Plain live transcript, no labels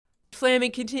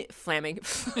Flaming continues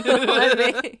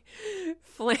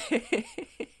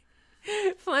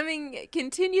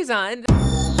on.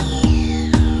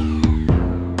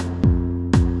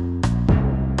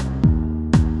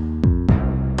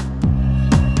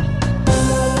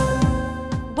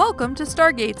 Welcome to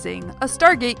Stargazing, a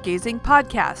Stargate gazing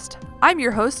podcast. I'm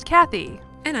your host, Kathy.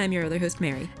 And I'm your other host,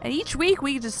 Mary. And each week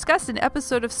we discuss an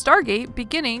episode of Stargate,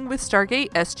 beginning with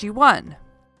Stargate SG1.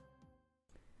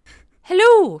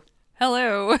 Hello!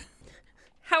 Hello.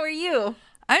 How are you?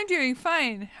 I'm doing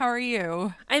fine. How are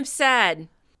you? I'm sad.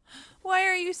 Why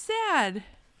are you sad?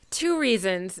 2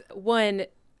 reasons. One,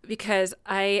 because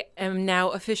I am now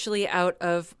officially out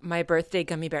of my birthday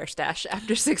gummy bear stash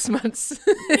after 6 months.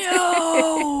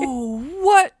 No!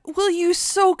 What will you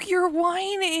soak your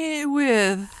wine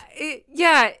with?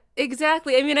 Yeah,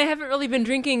 exactly. I mean, I haven't really been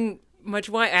drinking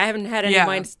much wine. I haven't had any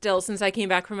wine still since I came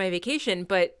back from my vacation,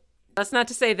 but that's not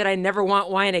to say that I never want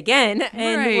wine again.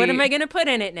 And what am I going to put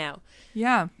in it now?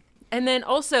 Yeah. And then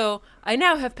also, I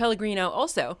now have Pellegrino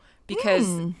also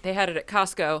because they had it at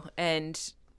Costco and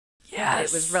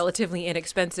it was relatively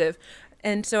inexpensive.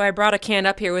 And so I brought a can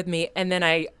up here with me, and then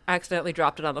I accidentally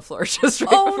dropped it on the floor just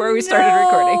right before we started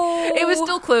recording. It was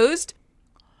still closed.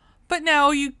 But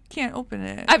now you can't open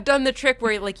it. I've done the trick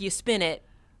where like you spin a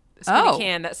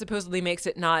can that supposedly makes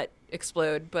it not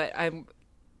explode, but I'm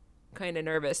kind of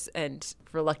nervous and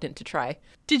reluctant to try.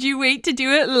 Did you wait to do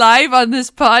it live on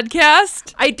this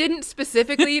podcast? I didn't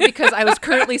specifically because I was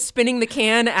currently spinning the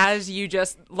can as you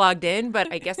just logged in,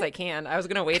 but I guess I can. I was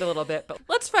going to wait a little bit, but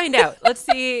let's find out. Let's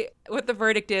see what the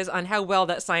verdict is on how well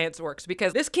that science works,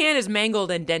 because this can is mangled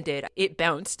and dented. It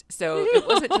bounced, so it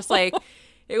wasn't just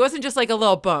like a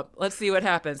little bump. Let's see what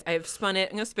happens. I've spun it.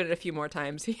 I'm going to spin it a few more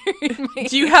times here.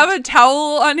 Do you have a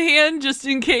towel on hand just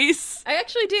in case? I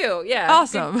actually do. Yeah.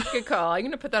 Awesome. Good call. I'm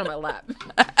going to put that on my lap.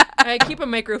 I keep a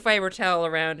microfiber towel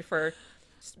around for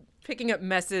picking up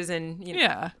messes and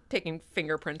taking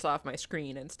fingerprints off my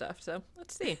screen and stuff. So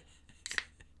let's see.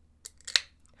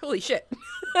 Holy shit.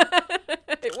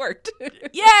 It worked.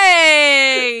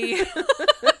 Yay!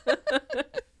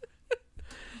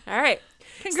 All right.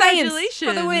 Congratulations.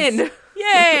 Science for the win.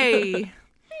 Yay.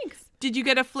 Thanks. Did you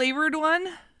get a flavored one?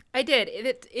 I did.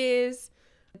 It is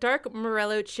dark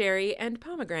Morello cherry and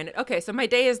pomegranate. Okay, so my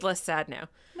day is less sad now.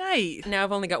 Nice. Now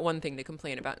I've only got one thing to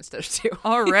complain about instead of 2.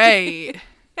 All right.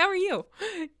 How are you?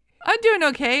 I'm doing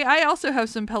okay. I also have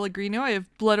some Pellegrino. I have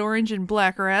blood orange and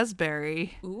black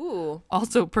raspberry. Ooh.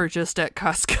 Also purchased at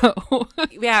Costco.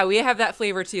 Yeah, we have that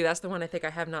flavor too. That's the one I think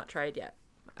I have not tried yet.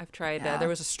 I've tried, there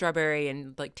was a strawberry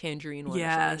and like tangerine one.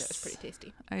 Yes. Or something that was pretty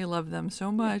tasty. I love them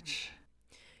so much.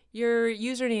 Your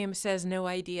username says no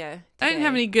idea today. I didn't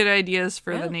have any good ideas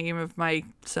for the name of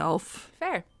myself.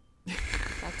 Fair.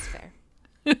 That's fair.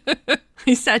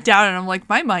 I sat down and I'm like,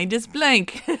 my mind is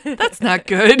blank. That's not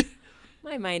good.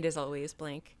 My mind is always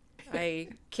blank. I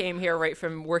came here right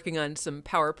from working on some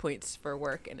PowerPoints for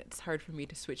work, and it's hard for me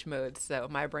to switch modes, so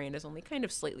my brain is only kind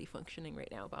of slightly functioning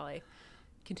right now while I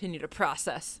continue to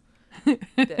process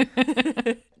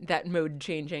that mode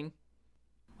changing.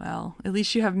 Well, at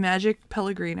least you have Magic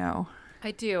Pellegrino.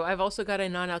 I do. I've also got a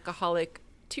non-alcoholic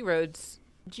 2 Roads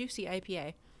Juicy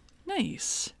IPA.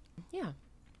 Nice. Yeah.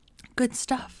 Good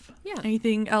stuff. Yeah.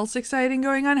 Anything else exciting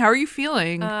going on? How are you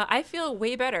feeling? I feel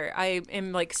way better. I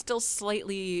am like still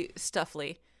slightly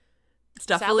stuffly.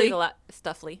 Stuffily?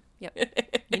 Stuffly. Yep.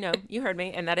 You heard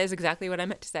me, and that is exactly what I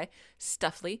meant to say.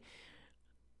 Stuffly.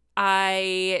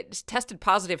 I tested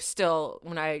positive still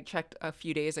when I checked a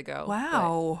few days ago.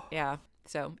 Wow. Yeah.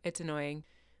 So it's annoying.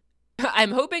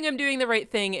 I'm hoping I'm doing the right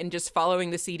thing and just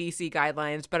following the CDC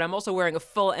guidelines, but I'm also wearing a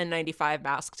full N95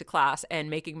 mask to class and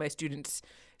making my students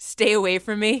stay away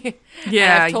from me.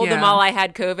 Yeah, and I've told them all I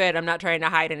had COVID. I'm not trying to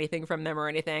hide anything from them or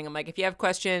anything. I'm like, if you have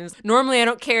questions, normally I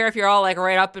don't care if you're all like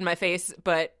right up in my face,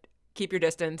 but keep your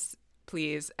distance,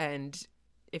 please. And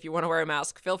if you want to wear a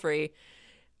mask, feel free.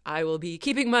 I will be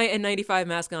keeping my N95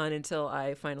 mask on until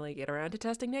I finally get around to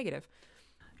testing negative.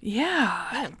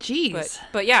 Yeah. Jeez.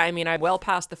 But yeah, I mean, I'm well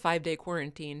past the 5-day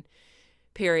quarantine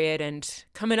period and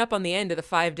coming up on the end of the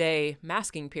 5-day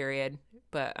masking period,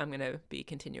 but I'm going to be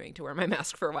continuing to wear my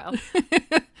mask for a while.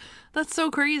 That's so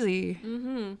crazy.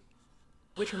 Mm-hmm.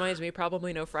 Which reminds me,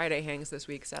 probably no Friday hangs this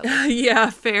week, sadly.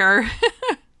 Yeah, fair.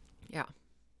 Yeah.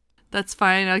 That's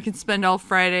fine. I can spend all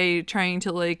Friday trying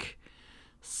to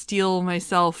steel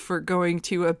myself for going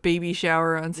to a baby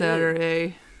shower on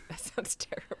Saturday. That sounds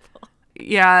terrible.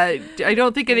 Yeah, I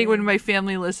don't think anyone in my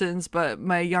family listens, but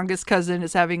my youngest cousin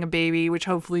is having a baby, which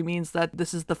hopefully means that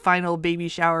this is the final baby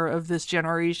shower of this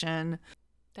generation.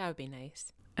 That would be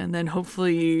nice. And then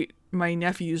hopefully my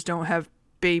nephews don't have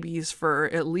babies for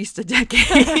at least a decade.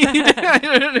 I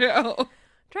don't know.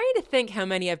 Trying to think how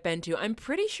many I've been to. I'm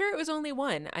pretty sure it was only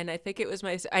one. And I think it was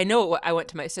I know I went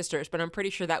to my sister's, but I'm pretty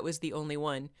sure that was the only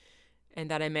one. And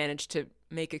that I managed to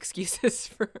make excuses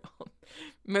for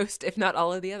most, if not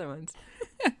all of the other ones.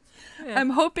 Yeah.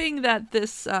 I'm hoping that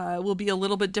this will be a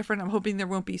little bit different. I'm hoping there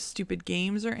won't be stupid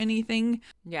games or anything.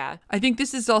 Yeah. I think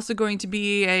this is also going to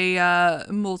be a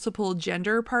multiple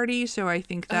gender party. So I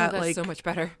think that that's so much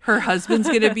better. Her husband's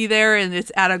going to be there and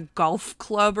it's at a golf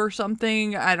club or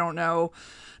something. I don't know.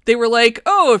 They were like,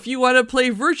 oh, if you want to play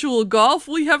virtual golf,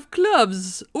 we have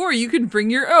clubs. Or you can bring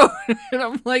your own. And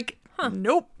I'm like,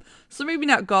 nope. So maybe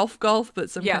not golf, but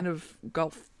some kind of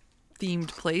golf-themed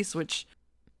place, which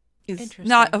is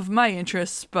not of my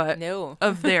interests, but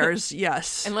of theirs,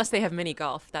 yes. Unless they have mini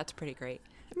golf. That's pretty great.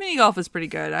 Mini golf is pretty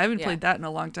good. I haven't played that in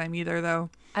a long time either,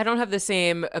 though. I don't have the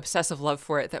same obsessive love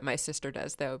for it that my sister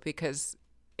does, though, because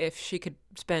if she could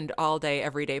spend all day,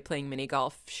 every day playing mini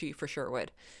golf, she for sure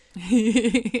would.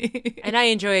 And I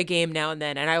enjoy a game now and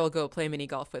then, and I will go play mini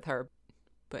golf with her.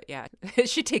 But yeah,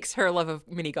 she takes her love of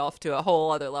mini golf to a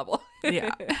whole other level.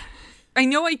 Yeah. I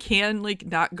know I can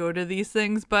not go to these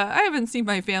things, but I haven't seen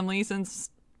my family since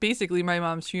basically my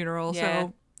mom's funeral. Yeah.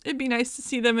 So it'd be nice to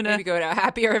see them in maybe go to a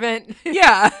happier event.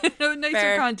 Yeah. A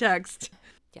nicer context.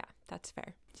 Yeah, that's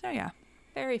fair. So yeah.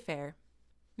 Very fair.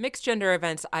 Mixed gender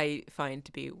events I find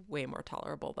to be way more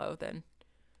tolerable though than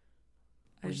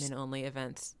women only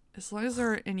events. As long as there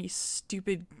aren't any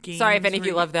stupid games. Sorry if any of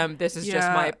you love them. This is just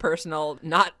my personal,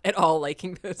 not at all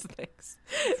liking those things.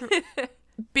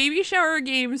 Baby shower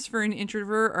games for an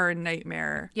introvert are a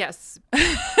nightmare. Yes.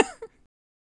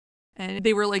 And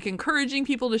they were encouraging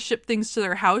people to ship things to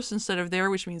their house instead of there,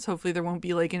 which means hopefully there won't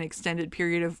be an extended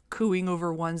period of cooing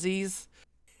over onesies.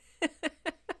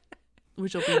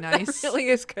 Which will be nice. That really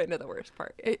is kind of the worst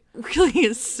part. It really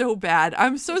is so bad.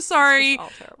 I'm so sorry. It's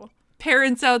all terrible.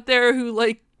 Parents out there who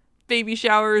like baby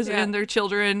showers and their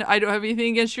children. I don't have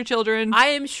anything against your children. I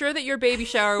am sure that your baby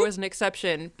shower was an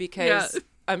exception because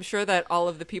I'm sure that all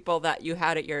of the people that you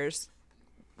had at yours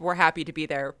were happy to be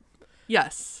there.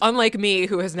 Yes. Unlike me,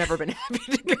 who has never been happy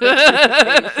to go to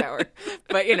a baby shower.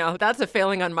 But, that's a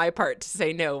failing on my part to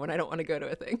say no when I don't want to go to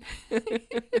a thing.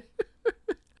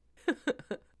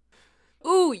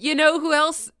 Ooh, you know who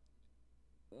else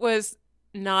was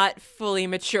not fully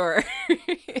mature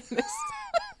in this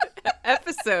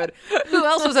episode? Who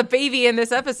else was a baby in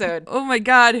this episode? Oh my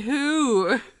god,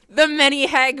 who? The many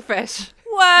hagfish.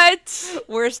 What?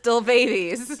 We're still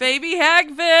babies. Baby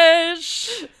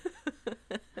hagfish.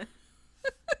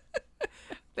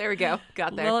 There we go.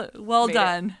 Got there. Well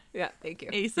done. Yeah, thank you.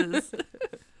 Aces.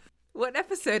 What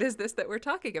episode is this that we're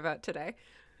talking about today?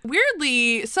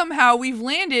 Weirdly, somehow we've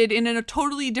landed in a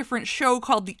totally different show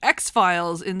called The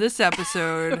X-Files in this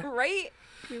episode. Right?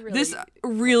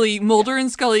 Mulder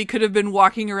and Scully could have been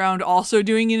walking around also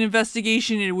doing an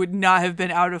investigation and it would not have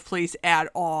been out of place at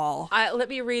all. Let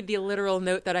me read the literal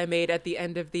note that I made at the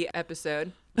end of the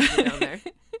episode. Down there.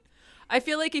 I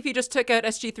feel like if you just took out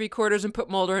SG3 and put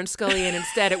Mulder and Scully in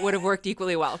instead, it would have worked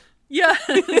equally well. Yes.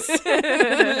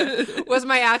 Was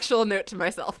my actual note to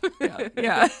myself.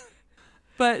 Yeah.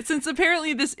 But since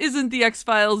apparently this isn't the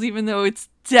X-Files, even though it's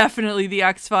definitely the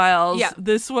X-Files,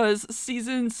 this was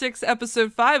season 6,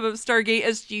 episode 5 of Stargate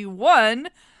SG1,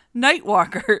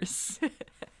 Nightwalkers.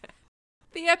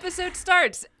 The episode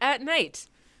starts at night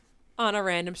on a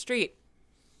random street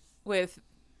with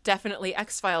definitely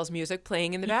X-Files music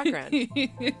playing in the background.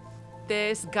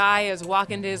 This guy is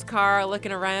walking to his car,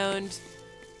 looking around,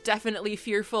 definitely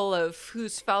fearful of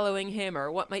who's following him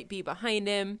or what might be behind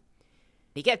him.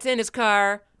 He gets in his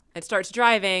car and starts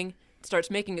driving, starts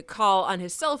making a call on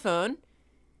his cell phone.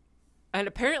 And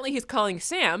apparently he's calling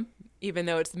Sam, even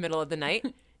though it's the middle of the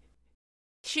night.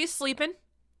 She's sleeping.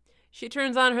 She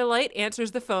turns on her light,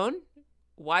 answers the phone.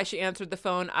 Why she answered the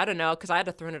phone, I don't know, because I had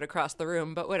to throw it across the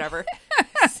room, but whatever.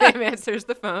 Sam answers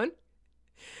the phone.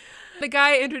 The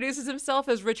guy introduces himself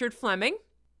as Richard Fleming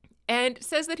and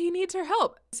says that he needs her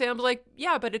help. Sam's like,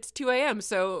 yeah, but it's 2 a.m.,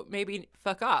 so maybe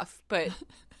fuck off. But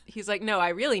he's like, no, I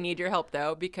really need your help,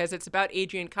 though, because it's about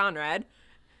Adrian Conrad.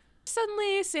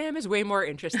 Suddenly, Sam is way more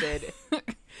interested.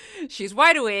 She's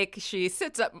wide awake. She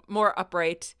sits up more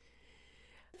upright.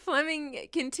 Fleming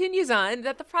continues on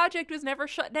that the project was never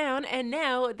shut down, and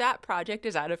now that project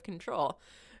is out of control.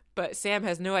 But Sam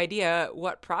has no idea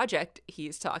what project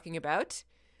he's talking about.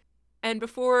 And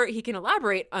before he can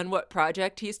elaborate on what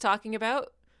project he's talking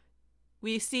about,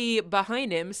 we see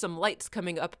behind him some lights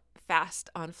coming up fast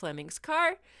on Fleming's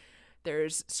car.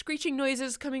 There's screeching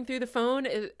noises coming through the phone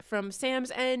from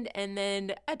Sam's end, and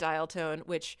then a dial tone,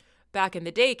 which back in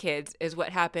the day, kids, is what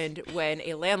happened when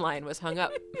a landline was hung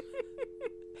up.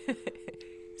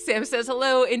 Sam says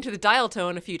hello into the dial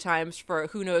tone a few times for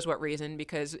who knows what reason,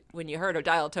 because when you heard a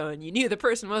dial tone, you knew the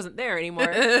person wasn't there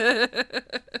anymore. And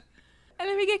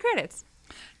then we get credits.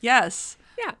 Yes.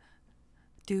 Yeah.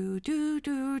 Do, do,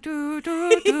 do, do,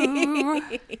 do,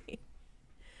 do.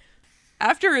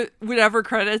 After whatever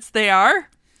credits they are,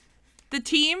 the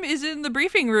team is in the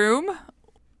briefing room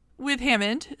with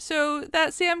Hammond so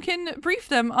that Sam can brief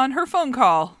them on her phone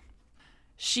call.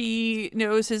 She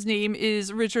knows his name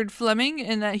is Richard Fleming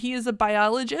and that he is a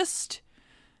biologist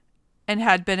and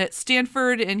had been at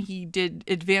Stanford and he did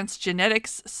advanced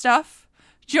genetics stuff.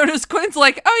 Jonas Quinn's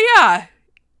like, oh yeah,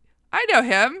 I know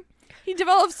him. He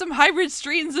developed some hybrid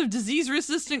strains of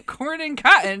disease-resistant corn and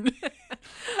cotton.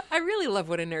 I really love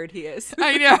what a nerd he is.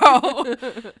 I know.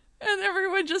 And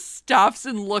everyone just stops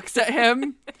and looks at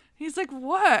him. He's like,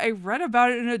 what? I read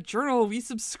about it in a journal we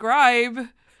subscribe.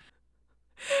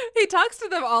 He talks to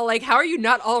them all like, how are you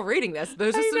not all reading this?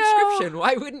 There's a subscription.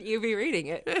 Why wouldn't you be reading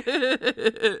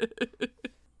it?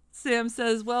 Sam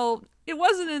says, well, it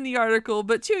wasn't in the article,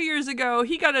 but 2 years ago,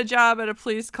 he got a job at a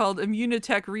place called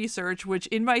Immunotech Research, which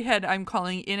in my head, I'm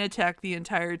calling Initech the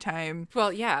entire time.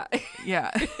 Well, yeah. Yeah.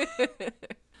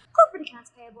 Corporate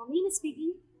accounts payable, Nina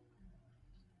speaking.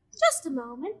 Just a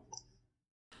moment.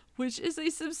 Which is a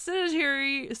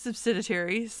subsidiary of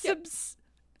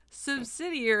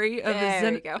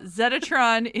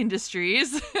Zetatron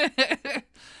Industries,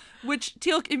 which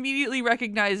Teal'c immediately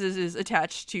recognizes is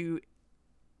attached to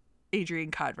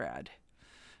Adrian Conrad.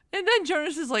 And then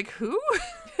Jonas is like, who?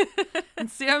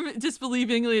 And Sam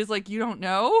disbelievingly is like, you don't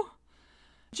know?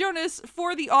 Jonas,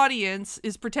 for the audience,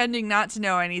 is pretending not to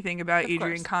know anything about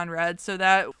Adrian Conrad so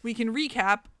that we can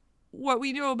recap what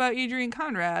we know about Adrian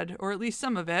Conrad, or at least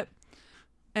some of it.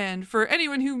 And for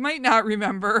anyone who might not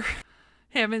remember,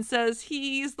 Hammond says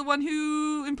he's the one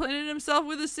who implanted himself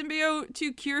with a symbiote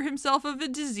to cure himself of a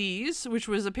disease, which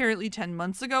was apparently 10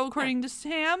 months ago, according to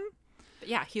Sam. But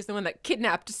yeah, he's the one that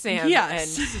kidnapped Sam.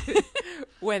 Yes. And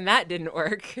when that didn't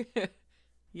work.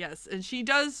 Yes, and she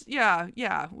does,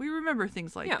 yeah, we remember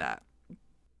things like that.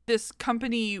 This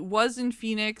company was in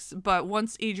Phoenix, but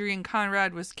once Adrian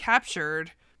Conrad was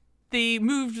captured, they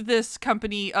moved this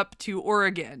company up to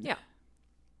Oregon. Yeah.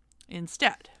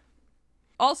 Instead.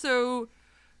 Also,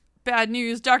 bad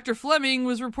news, Dr. Fleming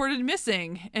was reported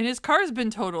missing, and his car's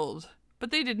been totaled, but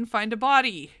they didn't find a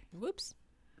body. Whoops.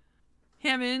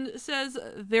 Hammond says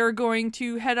they're going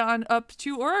to head on up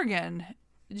to Oregon.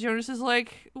 Jonas is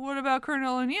like, what about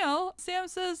Colonel O'Neill? Sam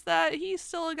says that he's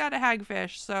still got a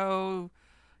hagfish, so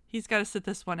he's got to sit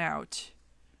this one out.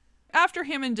 After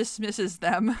Hammond dismisses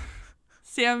them,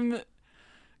 Sam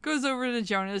goes over to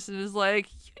Jonas and is like,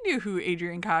 you knew who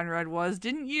Adrian Conrad was,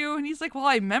 didn't you? And he's like, well,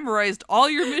 I memorized all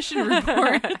your mission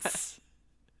reports,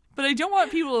 but I don't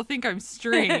want people to think I'm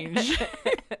strange.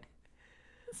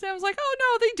 Sam's like, oh,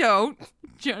 no, they don't.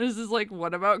 Jonas is like,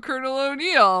 what about Colonel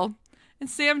O'Neill? And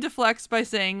Sam deflects by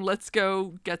saying, let's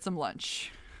go get some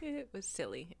lunch. It was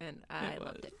silly, and I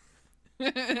loved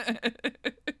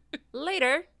it.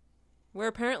 Later, we're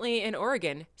apparently in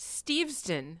Oregon.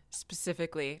 Steveston,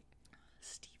 specifically.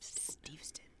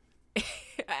 Steveston.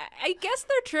 I guess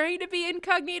they're trying to be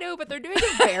incognito, but they're doing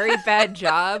a very bad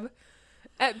job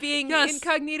at being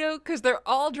incognito because they're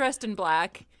all dressed in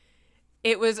black.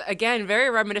 It was, again,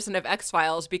 very reminiscent of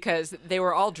X-Files because they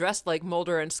were all dressed like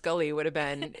Mulder and Scully would have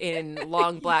been in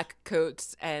long black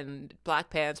coats and black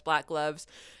pants, black gloves.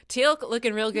 Teal'c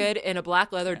looking real good in a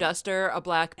black leather duster, a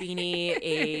black beanie,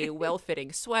 a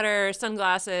well-fitting sweater,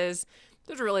 sunglasses.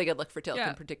 It was a really good look for Teal'c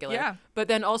in particular. Yeah. But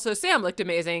then also Sam looked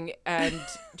amazing and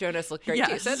Jonas looked great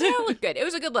too. So they all looked good. It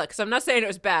was a good look. So I'm not saying it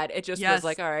was bad. It just was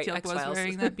like, all right, Teal'c X-Files. was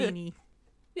wearing that beanie.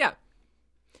 Yeah.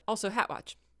 Also, hat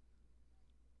watch.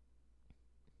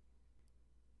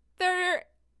 They're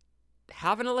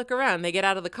having a look around. They get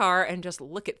out of the car and just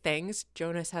look at things.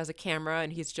 Jonas has a camera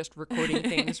and he's just recording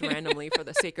things randomly for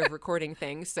the sake of recording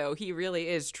things. So he really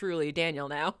is truly Daniel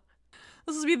now.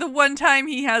 This will be the one time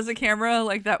he has a camera,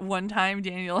 like that one time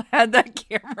Daniel had that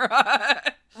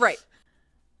camera. Right.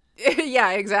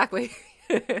 Yeah, exactly.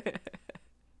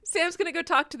 Sam's going to go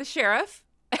talk to the sheriff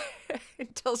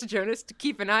and tells Jonas to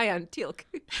keep an eye on Teal'c.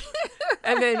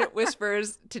 And then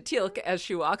whispers to Teal'c as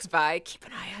she walks by, keep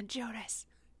an eye on Jonas.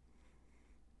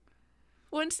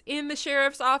 Once in the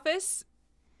sheriff's office,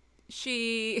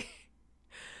 she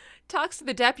talks to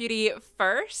the deputy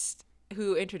first,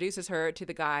 who introduces her to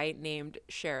the guy named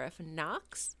Sheriff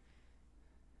Knox.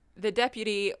 The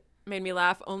deputy made me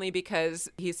laugh only because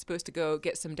he's supposed to go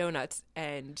get some donuts,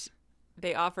 and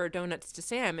they offer donuts to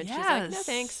Sam, and she's like, no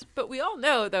thanks. But we all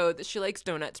know, though, that she likes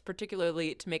donuts,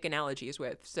 particularly to make analogies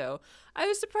with. So I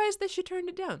was surprised that she turned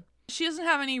it down. She doesn't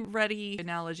have any ready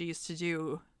analogies to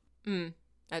do.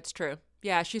 That's true.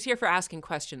 Yeah, she's here for asking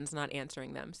questions, not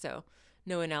answering them. So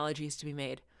no analogies to be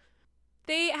made.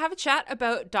 They have a chat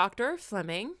about Dr.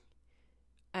 Fleming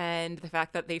and the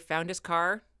fact that they found his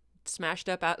car smashed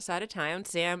up outside of town.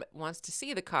 Sam wants to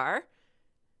see the car.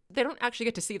 They don't actually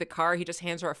get to see the car. He just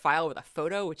hands her a file with a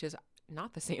photo, which is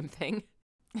not the same thing.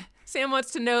 Sam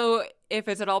wants to know if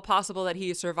it's at all possible that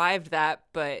he survived that,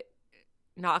 but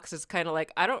Knox is kind of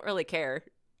like, I don't really care,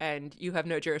 and you have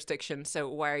no jurisdiction, so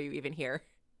why are you even here?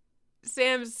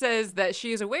 Sam says that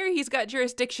she is aware he's got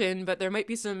jurisdiction, but there might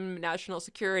be some national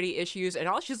security issues, and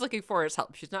all she's looking for is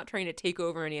help. She's not trying to take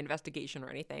over any investigation or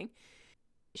anything.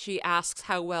 She asks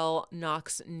how well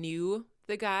Knox knew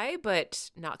the guy, but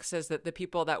Knox says that the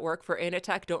people that work for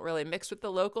Initech don't really mix with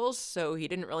the locals, so he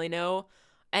didn't really know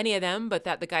any of them, but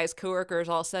that the guy's coworkers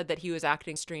all said that he was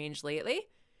acting strange lately,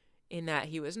 in that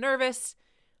he was nervous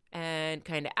and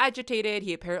kind of agitated.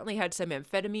 He apparently had some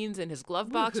amphetamines in his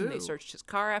glove box when they searched his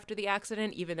car after the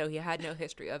accident, even though he had no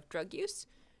history of drug use.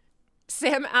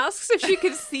 Sam asks if she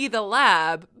could see the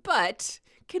lab, but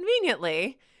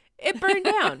conveniently, it burned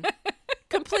down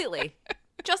completely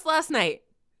just last night.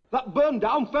 That burned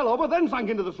down, fell over, then sank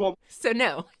into the swamp. So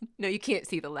no, you can't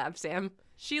see the lab, Sam.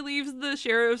 She leaves the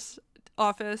sheriff's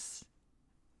office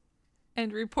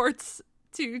and reports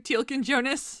to Teal'c and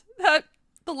Jonas that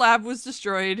the lab was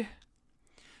destroyed.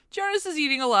 Jonas is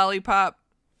eating a lollipop.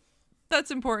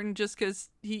 That's important just because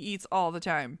he eats all the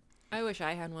time. I wish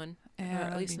I had one. Yeah,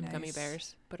 or at least some nice. gummy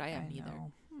bears, but I have neither.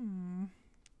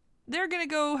 They're going to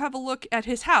go have a look at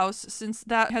his house since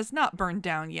that has not burned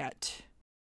down yet.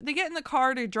 They get in the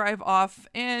car to drive off,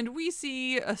 and we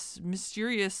see a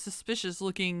mysterious,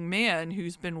 suspicious-looking man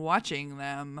who's been watching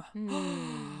them.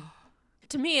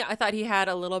 To me, I thought he had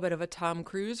a little bit of a Tom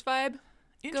Cruise vibe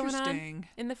going on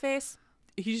in the face.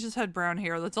 He just had brown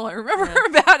hair. That's all I remember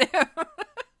about him.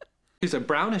 He's a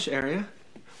brownish area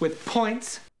with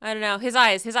points. I don't know. His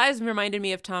eyes reminded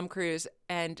me of Tom Cruise,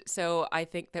 and so I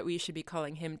think that we should be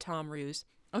calling him Tom Ruse.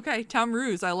 Okay, Tom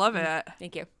Ruse. I love it.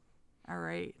 Thank you. All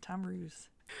right, Tom Ruse.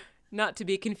 Not to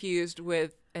be confused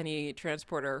with any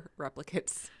transporter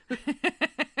replicates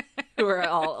who are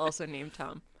all also named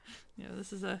Tom. Yeah,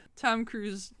 this is a Tom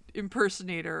Cruise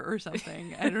impersonator or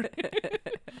something. I don't know.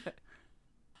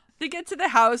 They get to the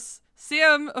house.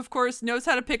 Sam, of course, knows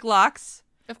how to pick locks.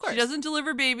 Of course. She doesn't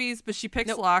deliver babies, but she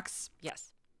picks locks.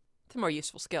 Yes. It's a more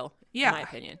useful skill, in my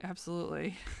opinion.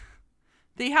 Absolutely.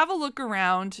 They have a look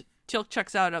around. Teal'c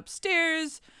checks out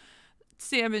upstairs.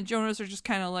 Sam and Jonas are just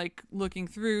kind of like looking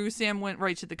through. Sam went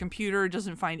right to the computer,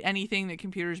 doesn't find anything. The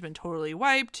computer's been totally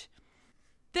wiped.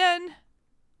 Then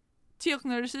Teal'c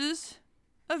notices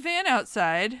a van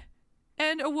outside,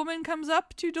 and a woman comes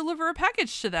up to deliver a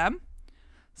package to them.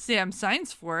 Sam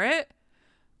signs for it.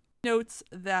 Notes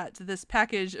that this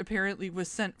package apparently was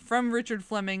sent from Richard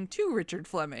Fleming to Richard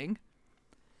Fleming.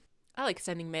 I like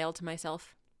sending mail to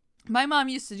myself. My mom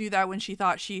used to do that when she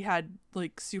thought she had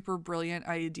like super brilliant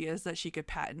ideas that she could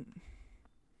patent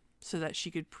so that she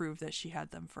could prove that she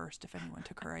had them first if anyone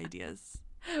took her ideas.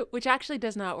 Which actually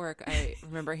does not work. I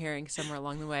remember hearing somewhere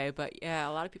along the way, but yeah,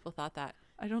 a lot of people thought that.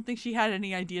 I don't think she had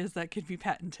any ideas that could be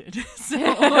patented. So.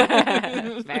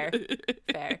 Fair.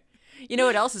 You know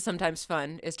what else is sometimes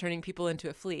fun is turning people into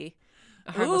a flea,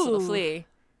 a harmless little flea.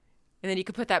 And then you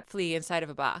can put that flea inside of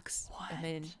a box. What? And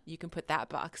then you can put that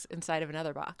box inside of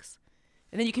another box.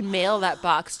 And then you can mail that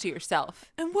box to yourself.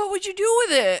 And what would you do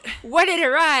with it? When it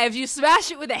arrives, you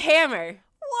smash it with a hammer.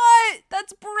 What?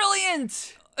 That's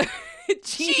brilliant.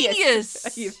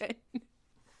 Genius. Even.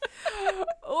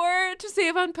 Or to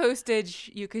save on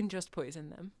postage, you can just poison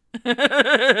them.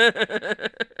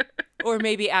 Or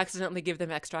maybe accidentally give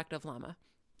them extract of llama.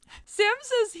 Sam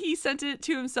says he sent it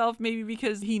to himself maybe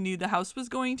because he knew the house was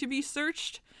going to be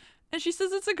searched. And she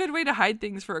says it's a good way to hide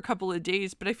things for a couple of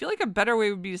days, but I feel like a better way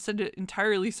would be to send it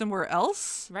entirely somewhere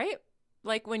else. Right?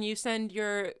 Like when you send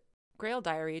your Grail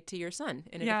diary to your son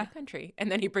in a different country,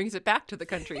 and then he brings it back to the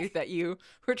country that you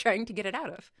were trying to get it out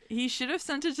of. He should have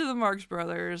sent it to the Marx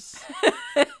Brothers.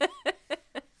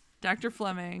 Dr.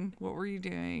 Fleming, what were you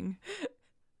doing?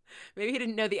 Maybe he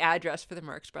didn't know the address for the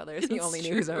Marx Brothers. He only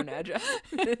knew his own address.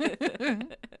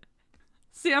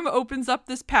 Sam opens up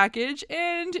this package,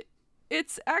 and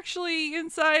it's actually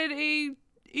inside a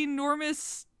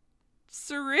enormous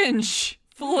syringe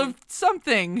full of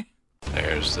something.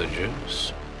 There's the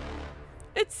juice.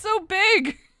 It's so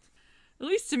big. At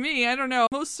least to me, I don't know.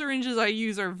 Most syringes I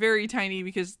use are very tiny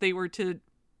because they were to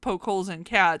poke holes in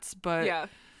cats, but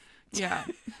Yeah.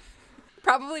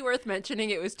 Probably worth mentioning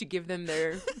it was to give them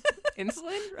their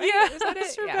insulin, right? Yeah, Is that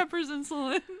it? Sir Yeah. Pepper's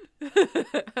insulin.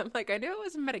 I'm like, I knew it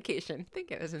was a medication. I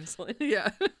think it was insulin.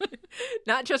 Yeah.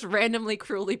 Not just randomly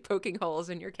cruelly poking holes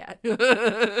in your cat.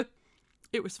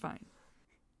 It was fine.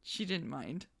 She didn't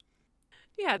mind.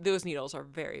 Yeah, those needles are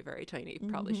very, very tiny.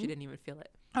 Probably she didn't even feel it.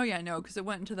 Oh, yeah, no, because it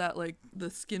went into that, like, the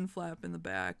skin flap in the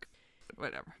back.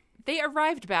 Whatever. They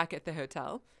arrived back at the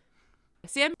hotel.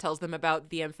 Sam tells them about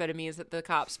the amphetamines that the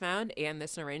cops found and the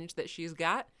syringe that she's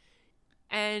got,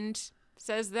 and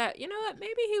says that, you know what,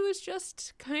 maybe he was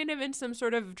just kind of in some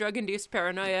sort of drug-induced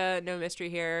paranoia, no mystery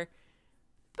here.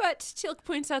 But Teal'c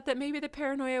points out that maybe the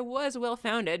paranoia was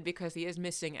well-founded because he is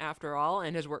missing after all,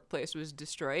 and his workplace was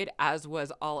destroyed, as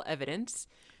was all evidence,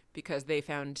 because they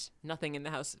found nothing in the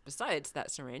house besides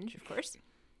that syringe, of course.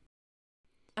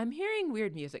 I'm hearing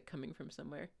weird music coming from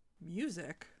somewhere.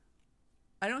 Music?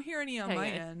 I don't hear any on Hang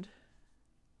my on. end.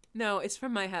 No, it's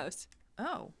from my house.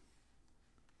 Oh.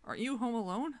 Aren't you home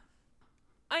alone?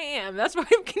 I am. That's why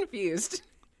I'm confused.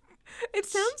 It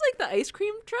sounds like the ice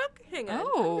cream truck. Hang on.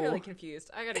 Oh. I'm really confused.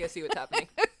 I gotta go see what's happening.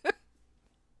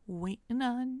 Waiting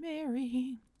on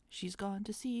Mary. She's gone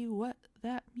to see what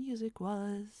that music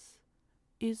was.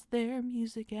 Is there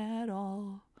music at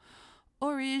all?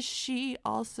 Or is she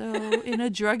also in a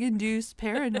drug-induced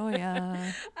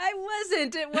paranoia? I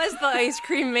wasn't. It was the ice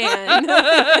cream man.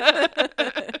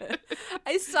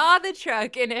 I saw the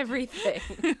truck and everything.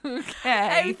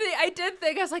 Okay. I did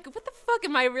think, I was like, what the fuck?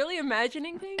 Am I really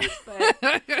imagining things? But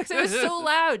 'cause it was so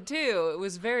loud, too. It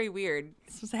was very weird.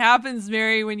 This just happens,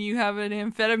 Mary, when you have an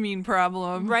amphetamine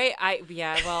problem. Right? I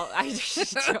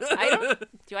don't.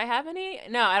 Do I have any?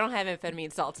 No, I don't have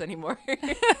amphetamine salts anymore.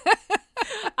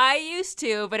 I used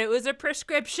to, but it was a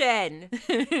prescription.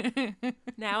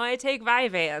 Now I take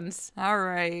Vyvanse. All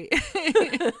right.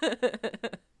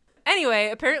 Anyway,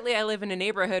 apparently I live in a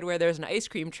neighborhood where there's an ice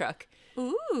cream truck.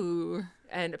 Ooh.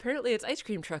 And apparently it's ice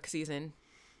cream truck season.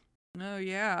 Oh,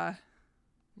 yeah.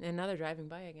 And now they're driving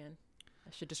by again.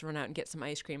 I should just run out and get some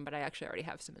ice cream, but I actually already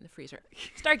have some in the freezer.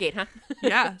 Stargate, huh?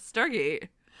 Yeah, Stargate.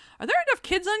 Are there enough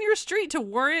kids on your street to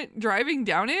warrant driving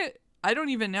down it? I don't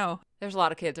even know. There's a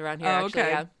lot of kids around here, Oh, actually,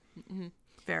 okay. yeah.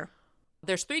 Fair.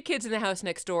 There's 3 kids in the house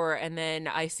next door, and then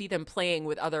I see them playing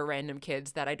with other random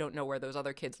kids that I don't know where those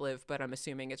other kids live, but I'm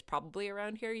assuming it's probably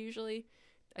around here usually.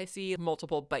 I see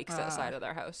multiple bikes outside of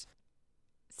their house.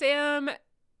 Sam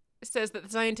says that the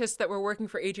scientists that were working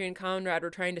for Adrian Conrad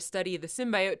were trying to study the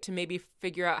symbiote to maybe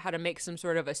figure out how to make some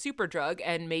sort of a super drug,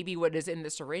 and maybe what is in the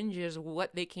syringe is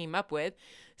what they came up with.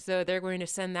 So they're going to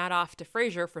send that off to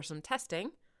Fraser for some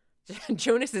testing.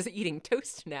 Jonas is eating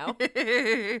toast now.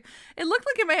 It looked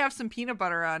like it might have some peanut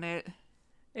butter on it.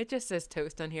 It just says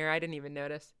toast on here. I didn't even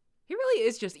notice. He really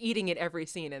is just eating at every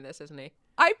scene in this, isn't he?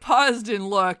 I paused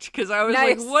and looked because I was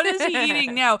Nice. like, what is he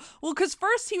eating now? Well, because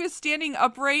first he was standing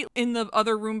upright in the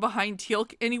other room behind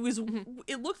Teal'c, and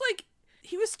it looked like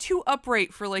he was too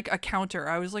upright for like a counter.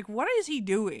 I was like, what is he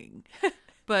doing?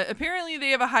 But apparently they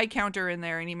have a high counter in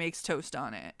there and he makes toast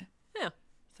on it. Yeah,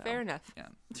 So, fair enough. Yeah.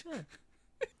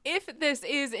 If this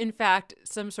is, in fact,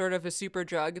 some sort of a super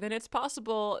drug, then it's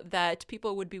possible that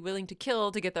people would be willing to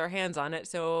kill to get their hands on it.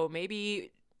 So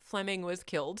maybe Fleming was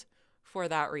killed for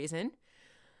that reason.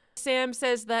 Sam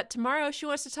says that tomorrow she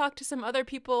wants to talk to some other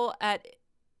people at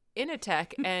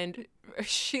Initech, and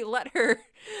she let her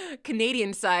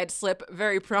Canadian side slip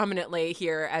very prominently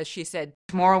here, as she said,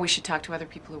 Tomorrow we should talk to other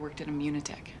people who worked at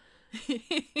Immunitech.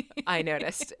 I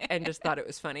noticed, and just thought it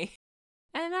was funny.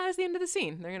 And that was the end of the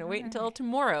scene. They're going to wait until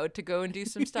tomorrow to go and do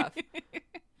some stuff.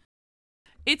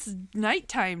 It's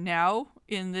nighttime now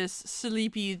in this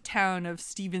sleepy town of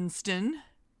Stevenston.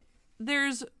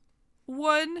 There's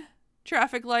one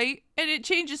traffic light and it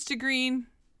changes to green.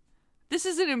 This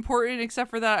isn't important except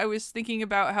for that I was thinking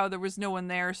about how there was no one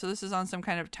there, so this is on some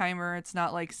kind of timer. It's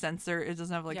not like sensor. It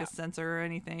doesn't have like a sensor or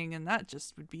anything, and that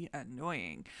just would be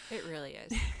annoying. It really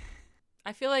is.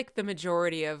 I feel like the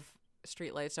majority of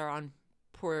streetlights are on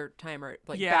poor timer,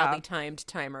 like badly timed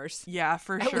timers. Yeah,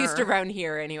 for sure. At least around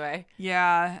here, anyway.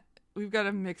 Yeah, we've got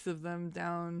a mix of them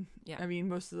down. Yeah. I mean,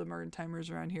 most of them are in timers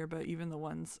around here, but even the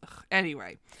ones. Ugh.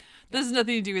 Anyway, this has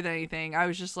nothing to do with anything. I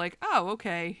was just like, oh,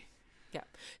 okay. Yeah.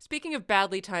 Speaking of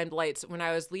badly timed lights, when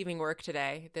I was leaving work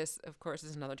today, this, of course,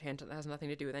 is another tangent that has nothing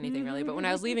to do with anything, really. But when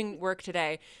I was leaving work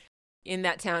today, in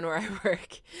that town where I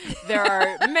work, there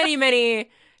are many, many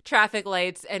traffic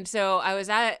lights, and so I was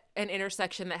at an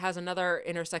intersection that has another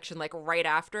intersection like right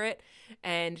after it,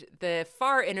 and the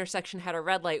far intersection had a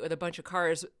red light with a bunch of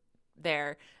cars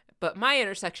there, but my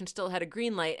intersection still had a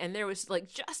green light, and there was like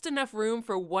just enough room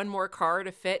for one more car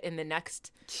to fit in the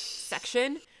next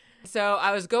section. So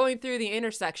I was going through the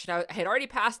intersection. I had already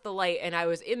passed the light, and I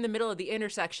was in the middle of the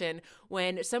intersection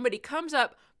when somebody comes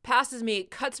up, passes me,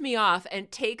 cuts me off,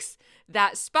 and takes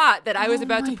that spot that I was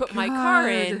about to put my car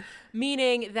in,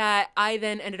 meaning that I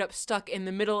then ended up stuck in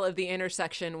the middle of the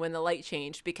intersection when the light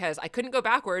changed because I couldn't go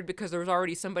backward because there was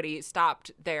already somebody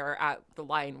stopped there at the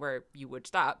line where you would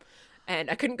stop.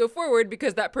 And I couldn't go forward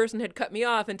because that person had cut me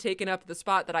off and taken up the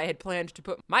spot that I had planned to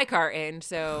put my car in.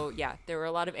 So, yeah, there were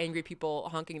a lot of angry people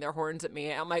honking their horns at me.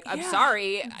 I'm like, I'm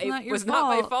sorry. It was not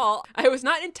my fault. I was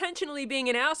not intentionally being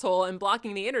an asshole and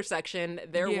blocking the intersection.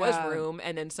 There was room,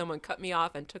 and then someone cut me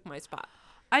off and took my spot.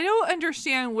 I don't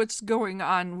understand what's going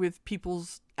on with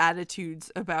people's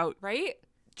attitudes about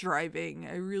driving.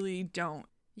 I really don't.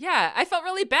 Yeah, I felt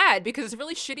really bad because it's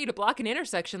really shitty to block an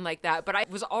intersection like that, but I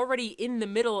was already in the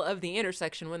middle of the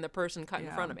intersection when the person cut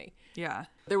in front of me. Yeah.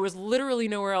 There was literally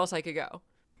nowhere else I could go.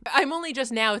 I'm only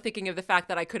just now thinking of the fact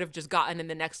that I could have just gotten in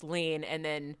the next lane and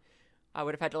then I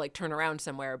would have had to like turn around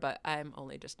somewhere, but I'm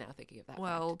only just now thinking of that.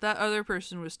 Well, that other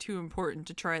person was too important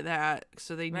to try that,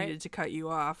 so they needed to cut you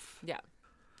off. Yeah.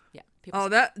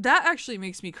 That actually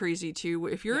makes me crazy too.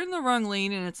 If you're in the wrong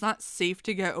lane and it's not safe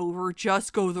to get over,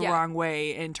 just go the wrong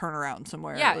way and turn around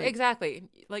somewhere. Yeah, exactly.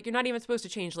 Like you're not even supposed to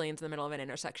change lanes in the middle of an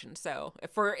intersection. So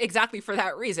for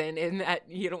that reason, in that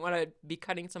you don't want to be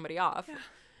cutting somebody off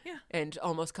and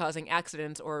almost causing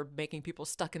accidents or making people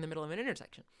stuck in the middle of an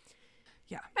intersection.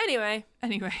 Yeah. Anyway.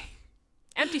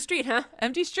 Empty street, huh?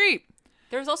 Empty street.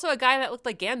 There was also a guy that looked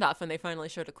like Gandalf when they finally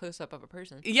showed a close-up of a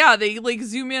person. Yeah, they like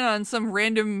zoom in on some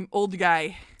random old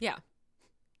guy. Yeah.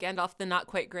 Gandalf the not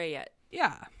quite gray yet.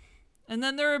 Yeah. And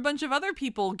then there are a bunch of other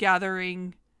people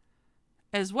gathering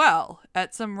as well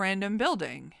at some random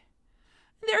building.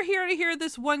 They're here to hear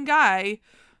this one guy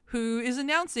who is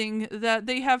announcing that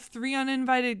they have 3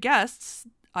 uninvited guests.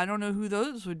 I don't know who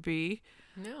those would be.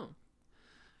 No.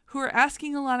 Who are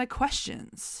asking a lot of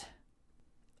questions.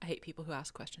 I hate people who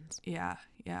ask questions. Yeah,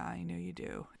 I know you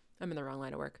do. I'm in the wrong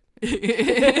line of work.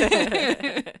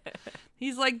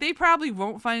 He's like, they probably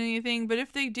won't find anything, but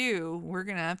if they do, we're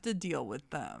going to have to deal with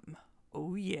them.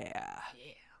 Oh, yeah.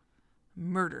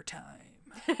 Murder time.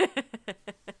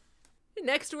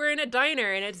 Next, we're in a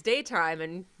diner, and it's daytime,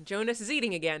 and Jonas is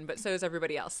eating again, but so is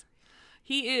everybody else.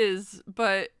 He is,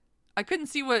 but I couldn't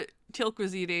see what Tilk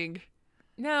was eating.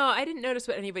 No, I didn't notice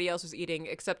what anybody else was eating,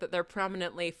 except that they're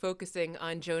prominently focusing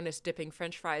on Jonas dipping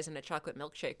French fries in a chocolate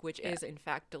milkshake, which is, in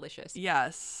fact, delicious.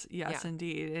 Yes,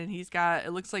 indeed. And he's got,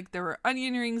 it looks like there were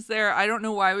onion rings there. I don't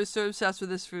know why I was so obsessed with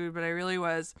this food, but I really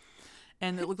was.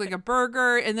 And it looked like a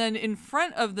burger. And then in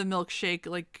front of the milkshake,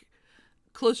 like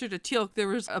closer to Teal'c, there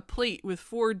was a plate with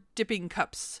 4 dipping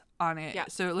cups on it. Yeah.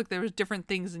 So it looked there was different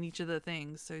things in each of the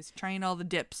things. So he's trying all the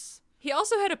dips. He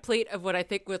also had a plate of what I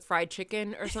think was fried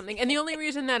chicken or something. And the only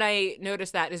reason that I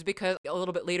noticed that is because a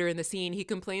little bit later in the scene, he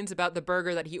complains about the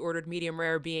burger that he ordered medium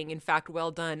rare being, in fact, well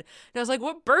done. And I was like,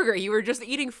 what burger? You were just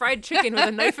eating fried chicken with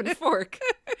a knife and fork.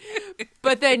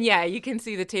 But then, yeah, you can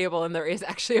see the table and there is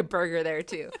actually a burger there,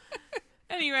 too.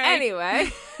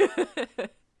 Anyway.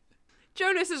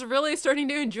 Jonas is really starting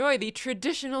to enjoy the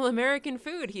traditional American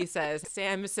food, he says.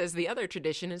 Sam says the other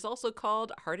tradition is also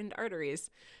called hardened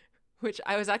arteries, which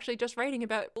I was actually just writing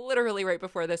about literally right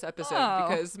before this episode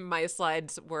because my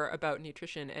slides were about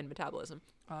nutrition and metabolism.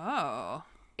 Oh.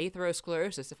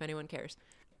 Atherosclerosis, if anyone cares.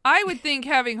 I would think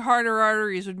having harder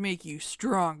arteries would make you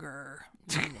stronger.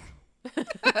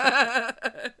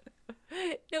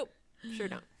 Nope. Sure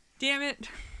don't. Damn it.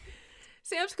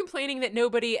 Sam's complaining that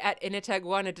nobody at Initeg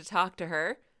wanted to talk to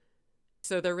her,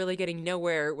 so they're really getting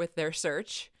nowhere with their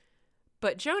search.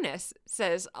 But Jonas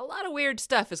says a lot of weird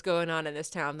stuff is going on in this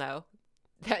town, though,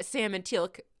 that Sam and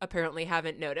Teal'c apparently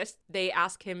haven't noticed. They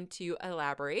ask him to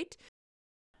elaborate.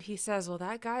 He says, well,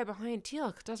 that guy behind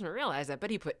Teal'c doesn't realize it,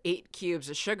 but he put 8 cubes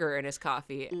of sugar in his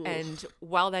coffee. Ugh. And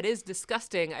while that is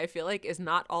disgusting, I feel like is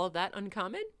not all that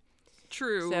uncommon.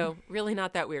 True. So really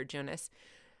not that weird, Jonas.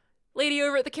 Lady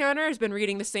over at the counter has been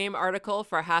reading the same article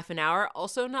for half an hour.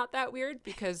 Also not that weird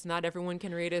because not everyone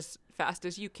can read as fast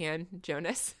as you can,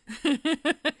 Jonas.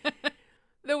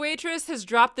 The waitress has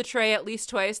dropped the tray at least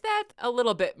twice. That's a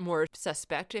little bit more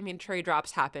suspect. I mean, tray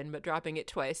drops happen, but dropping it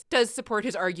twice does support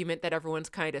his argument that everyone's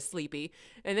kind of sleepy.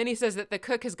 And then he says that the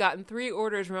cook has gotten 3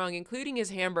 orders wrong, including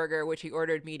his hamburger, which he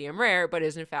ordered medium rare, but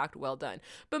is in fact well done.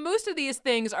 But most of these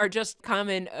things are just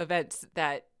common events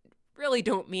that really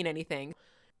don't mean anything.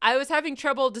 I was having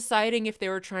trouble deciding if they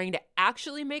were trying to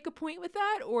actually make a point with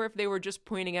that or if they were just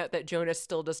pointing out that Jonas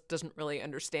still just doesn't really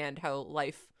understand how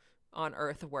life on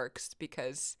Earth works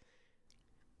because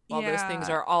while those things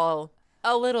are all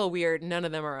a little weird, none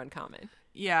of them are uncommon.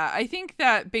 Yeah, I think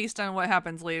that based on what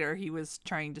happens later, he was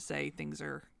trying to say things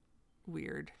are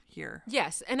weird here.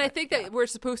 Yes, and I think that we're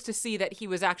supposed to see that he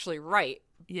was actually right.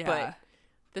 Yeah. But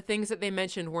the things that they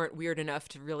mentioned weren't weird enough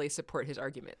to really support his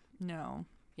argument. No.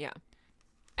 Yeah.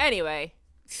 Anyway,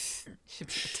 should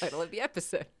be the title of the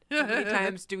episode. How many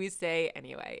times do we say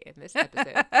anyway in this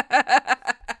episode?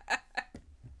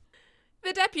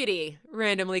 The deputy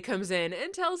randomly comes in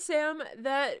and tells Sam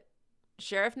that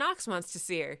Sheriff Knox wants to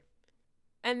see her.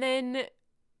 And then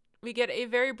we get a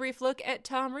very brief look at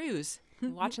Tom Ruse,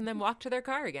 watching them walk to their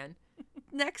car again.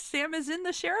 Next, Sam is in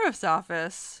the sheriff's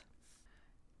office.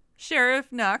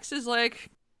 Sheriff Knox is like,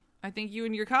 I think you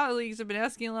and your colleagues have been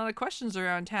asking a lot of questions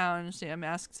around town. Sam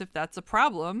asks if that's a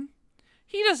problem.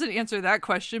 He doesn't answer that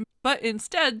question, but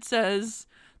instead says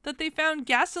that they found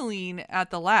gasoline at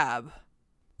the lab.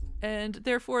 And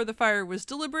therefore the fire was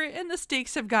deliberate and the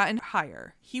stakes have gotten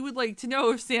higher. He would like to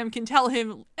know if Sam can tell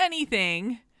him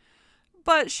anything,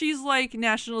 but she's like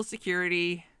national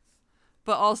security,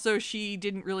 but also she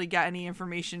didn't really get any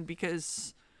information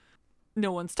because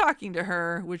no one's talking to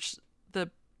her, which the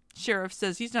sheriff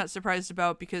says he's not surprised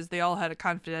about because they all had a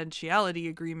confidentiality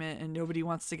agreement and nobody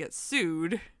wants to get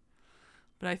sued.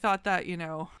 But I thought that,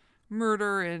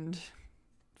 murder and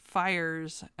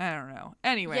fires, I don't know.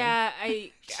 Anyway. Yeah,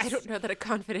 I don't know that a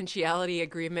confidentiality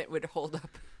agreement would hold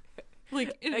up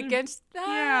like against that.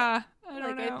 Yeah, I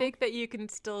don't know. I think that you can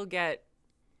still get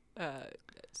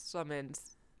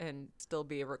summons and still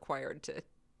be required to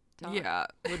talk. Yeah.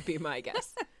 Would be my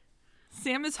guess.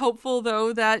 Sam is hopeful,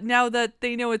 though, that now that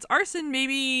they know it's arson,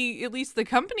 maybe at least the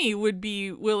company would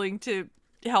be willing to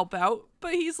help out.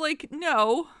 But he's like,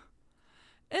 no.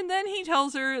 And then he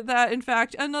tells her that, in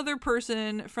fact, another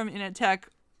person from Initech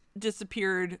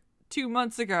disappeared 2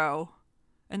 months ago,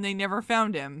 and they never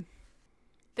found him.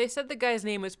 They said the guy's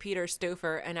name was Peter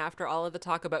Stouffer, and after all of the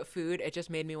talk about food, it just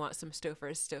made me want some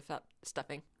Stouffer's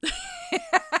stuffing.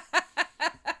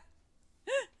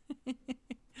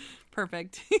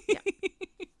 Perfect. Yeah.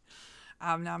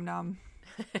 Nom nom.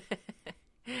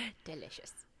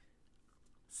 Delicious.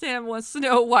 Sam wants to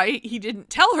know why he didn't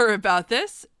tell her about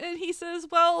this, and he says,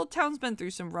 well, town's been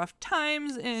through some rough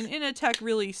times, and Initech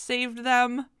really saved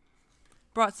them,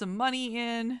 brought some money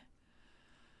in.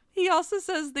 He also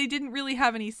says they didn't really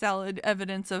have any solid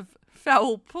evidence of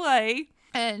foul play,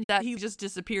 and that he just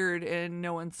disappeared and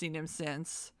no one's seen him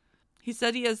since. He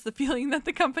said he has the feeling that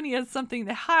the company has something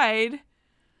to hide.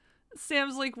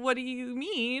 Sam's like, what do you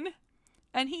mean?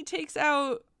 And he takes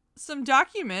out some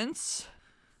documents,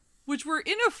 which were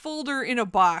in a folder in a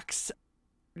box.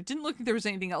 It didn't look like there was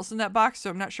anything else in that box, so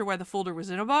I'm not sure why the folder was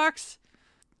in a box.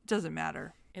 Doesn't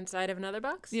matter. Inside of another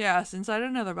box? Yes, inside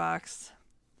another box.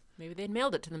 Maybe they'd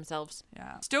mailed it to themselves.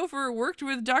 Yeah. Stouffer worked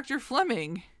with Dr.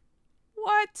 Fleming.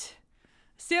 What?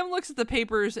 Sam looks at the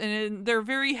papers, and they're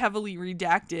very heavily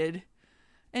redacted.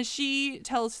 And she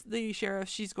tells the sheriff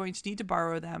she's going to need to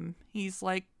borrow them. He's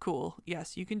like, cool,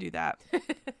 yes, you can do that.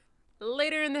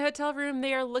 Later in the hotel room,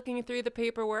 they are looking through the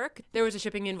paperwork. There was a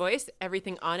shipping invoice.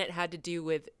 Everything on it had to do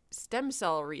with stem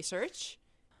cell research.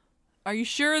 Are you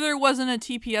sure there wasn't a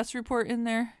TPS report in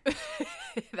there?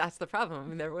 That's the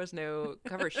problem. There was no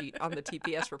cover sheet on the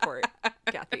TPS report,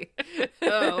 Kathy.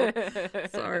 Oh,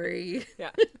 sorry.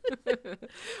 Yeah.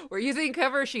 We're using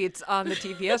cover sheets on the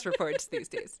TPS reports these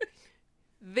days.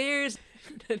 There's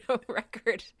no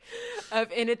record of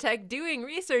Initech doing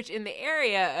research in the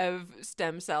area of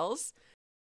stem cells.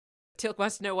 Teal'c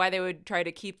wants to know why they would try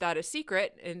to keep that a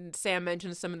secret, and Sam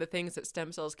mentions some of the things that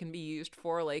stem cells can be used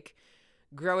for, like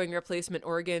growing replacement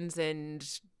organs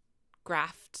and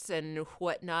grafts and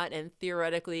whatnot, and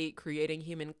theoretically creating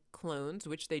human clones,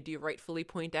 which they do rightfully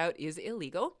point out is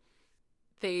illegal.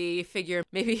 They figure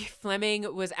maybe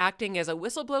Fleming was acting as a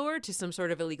whistleblower to some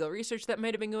sort of illegal research that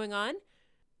might have been going on,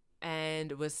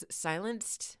 and was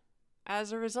silenced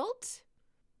as a result.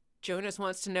 Jonas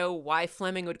wants to know why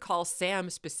Fleming would call Sam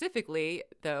specifically,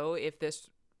 though, if this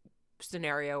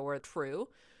scenario were true.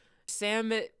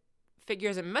 Sam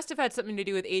figures it must have had something to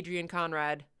do with Adrian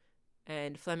Conrad,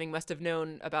 and Fleming must have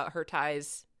known about her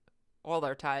ties, all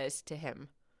their ties, to him.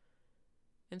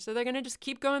 And so they're going to just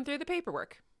keep going through the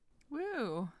paperwork.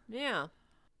 Woo. Yeah.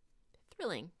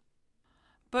 Thrilling.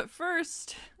 But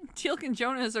first, Teal'c and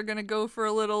Jonas are going to go for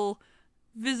a little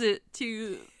visit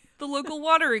to the local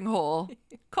watering hole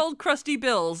called Krusty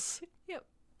Bill's. Yep.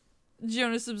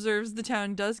 Jonas observes the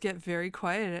town does get very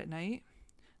quiet at night.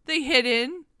 They hid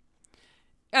in,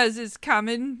 as is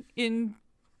common in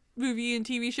movie and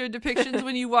TV show depictions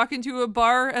when you walk into a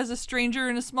bar as a stranger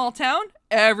in a small town.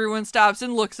 Everyone stops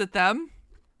and looks at them.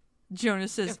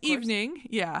 Jonas says, evening.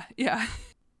 Yeah.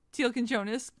 Teal'c and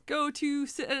Jonas go to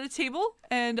sit at a table,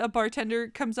 and a bartender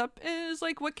comes up and is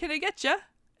like, "What can I get ya?"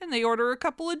 And they order a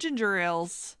couple of ginger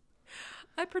ales.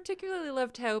 I particularly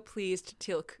loved how pleased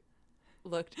Teal'c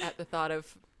looked at the thought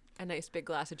of a nice big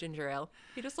glass of ginger ale.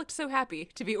 He just looked so happy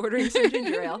to be ordering some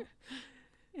ginger ale.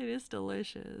 It is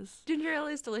delicious. Ginger ale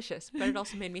is delicious, but it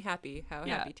also made me happy how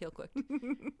Yeah. happy Teal'c looked.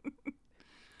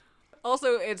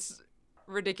 Also, it's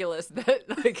ridiculous that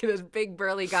like this big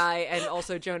burly guy and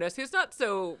also Jonas, who's not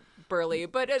so burly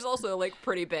but is also like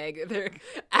pretty big, they're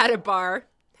at a bar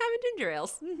having ginger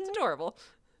ales. It's adorable.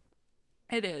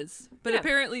 It is, but Yeah.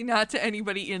 apparently not to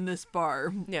anybody in this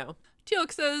bar. No.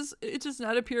 Teal'c says, "It does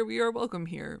not appear we are welcome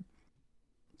here."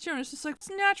 Jonas is like, "It's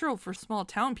natural for small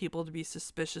town people to be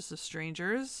suspicious of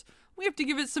strangers. We have to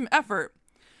give it some effort."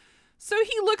 So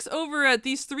he looks over at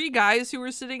these three guys who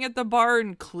were sitting at the bar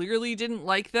and clearly didn't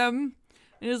like them,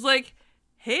 and is like,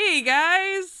 "Hey,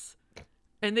 guys."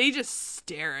 And they just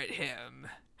stare at him.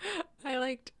 I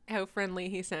liked how friendly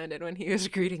he sounded when he was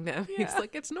greeting them. Yeah. He's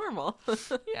like, "It's normal."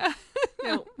 Yeah.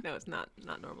 No, it's not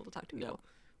normal to talk to people.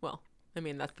 Well, I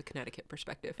mean, that's the Connecticut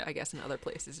perspective. I guess in other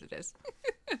places it is.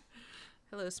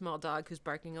 Hello, small dog who's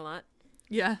barking a lot.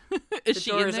 Yeah. Is The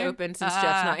she door in is there? open since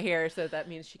Jeff's not here, so that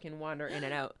means she can wander in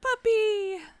and out.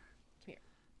 Puppy.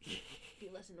 Be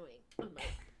less annoying. Oh my.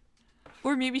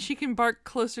 Or maybe she can bark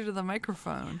closer to the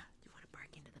microphone. You want to bark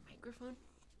into the microphone?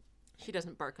 She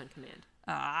doesn't bark on command.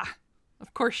 Ah,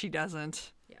 of course she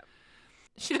doesn't. Yeah.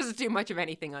 She doesn't do much of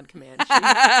anything on command.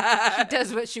 She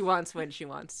does what she wants when she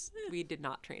wants. We did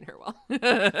not train her well.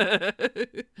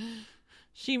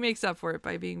 She makes up for it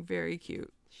by being very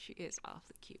cute. She is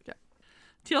awfully cute. Yeah.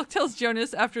 Teal'c tells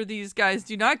Jonas after these guys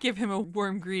do not give him a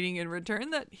warm greeting in return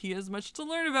that he has much to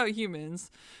learn about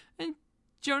humans. And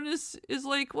Jonas is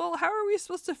like, "Well, how are we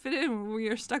supposed to fit in when we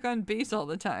are stuck on base all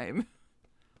the time?"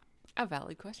 A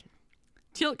valid question.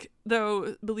 Teal'c,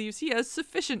 though, believes he has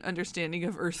sufficient understanding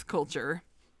of Earth culture.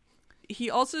 He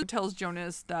also tells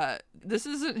Jonas that this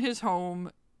isn't his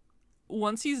home.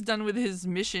 Once he's done with his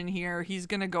mission here, he's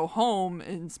going to go home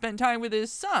and spend time with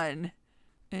his son.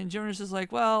 And Jonas is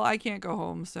like, "Well, I can't go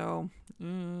home, so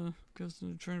guess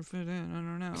I'm trying to fit in. I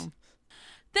don't know."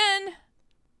 Then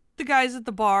the guys at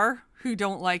the bar, who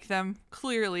don't like them,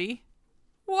 clearly,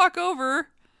 walk over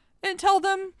and tell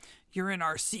them, "You're in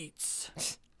our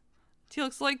seats."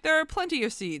 Teal'c's like, "There are plenty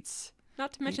of seats."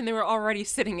 Not to mention they were already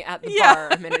sitting at the Yeah. bar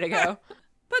a minute ago.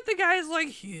 But the guy's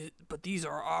like, "But these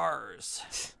are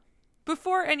ours."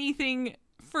 Before anything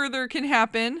further can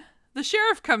happen, the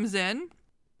sheriff comes in,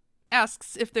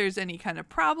 asks if there's any kind of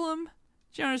problem.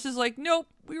 Jonas is like, "Nope,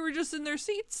 we were just in their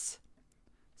seats."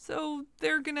 So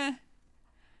they're gonna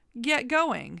get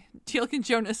going. Teal'c and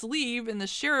Jonas leave, and the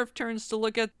sheriff turns to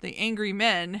look at the angry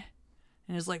men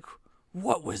and is like,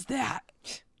 "What was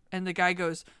that?" And the guy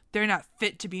goes, "They're not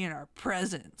fit to be in our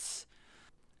presence."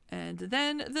 And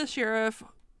then the sheriff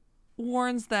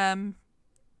warns them,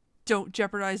 "Don't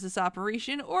jeopardize this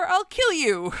operation or I'll kill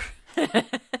you."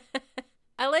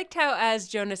 I liked how as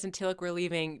Jonas and Teal'c were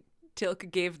leaving, Teal'c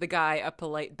gave the guy a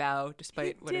polite bow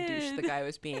despite what a douche the did. guy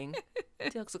was being.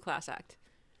 Teal'c's a class act.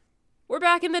 We're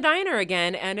back in the diner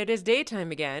again, and it is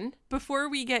daytime again. Before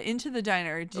we get into the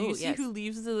diner, do you Oh, see yes. who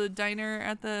leaves the diner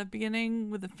at the beginning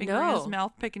with a finger in his No.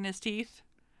 mouth picking his teeth?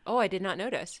 Oh, I did not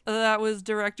notice. That was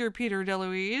director Peter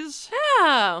DeLuise.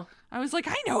 Oh, I was like,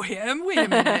 "I know him. Wait a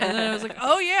minute." And then I was like,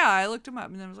 "Oh, yeah." I looked him up,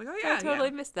 and then I was like, "Oh, yeah, I totally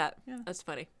yeah." missed that. Yeah. That's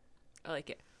funny. I like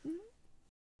it.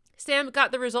 Sam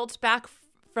got the results back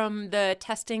from the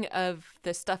testing of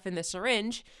the stuff in the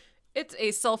syringe. It's a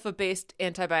sulfa-based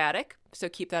antibiotic, so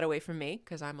keep that away from me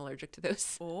because I'm allergic to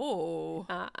those. Oh.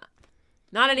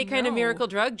 Not any kind of no. miracle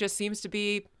drug, just seems to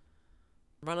be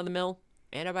run-of-the-mill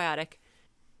antibiotic,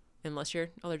 unless you're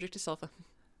allergic to sulfa.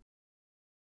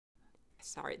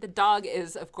 Sorry, the dog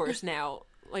is, of course, now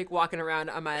like walking around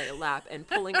on my lap and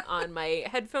pulling on my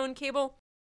headphone cable,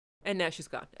 and now she's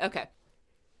gone. Okay.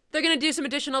 They're going to do some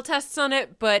additional tests on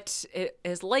it, but it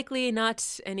is likely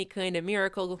not any kind of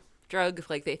miracle drug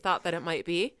like they thought that it might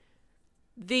be.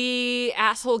 The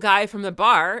asshole guy from the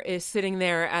bar is sitting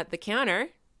there at the counter.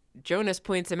 Jonas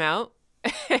points him out,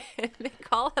 and they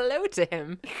call hello to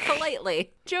him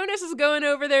politely. Jonas is going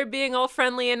over there being all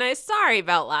friendly and nice. "Sorry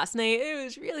about last night. It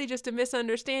was really just a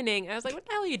misunderstanding." I was like, "What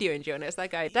the hell are you doing, Jonas?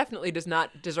 That guy definitely does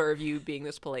not deserve you being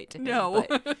this polite to him." No.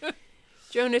 But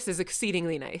Jonas is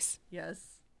exceedingly nice. Yes.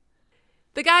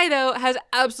 The guy, though, has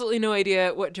absolutely no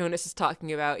idea what Jonas is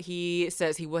talking about. He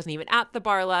says he wasn't even at the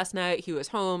bar last night. He was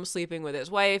home sleeping with his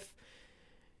wife.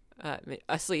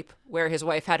 asleep, where his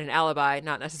wife had an alibi,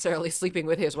 not necessarily sleeping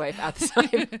with his wife at the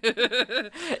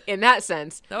time. In that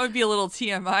sense. That would be a little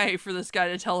TMI for this guy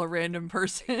to tell a random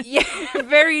person. Yeah,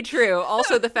 very true.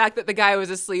 Also, the fact that the guy was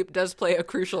asleep does play a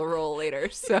crucial role later,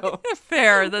 so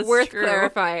fair, that's worth true.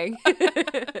 clarifying.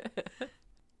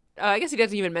 I guess he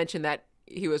doesn't even mention that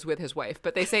he was with his wife,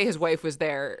 but they say his wife was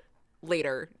there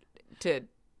later to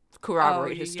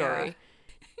corroborate his story.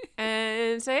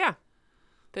 And so, yeah.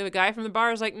 The guy from the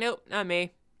bar is like, nope, not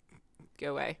me.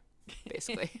 Go away,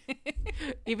 basically.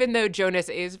 Even though Jonas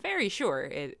is very sure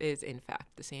it is, in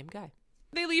fact, the same guy.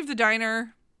 They leave the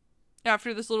diner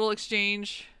after this little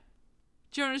exchange.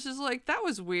 Jonas is like, that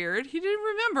was weird. He didn't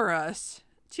remember us.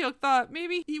 Teal'c thought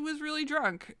maybe he was really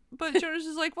drunk. But Jonas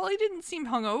is like, well, he didn't seem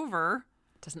hungover.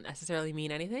 Doesn't necessarily mean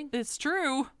anything. It's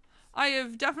true. I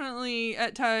have definitely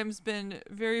at times been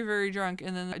very, very drunk,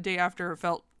 and then the day after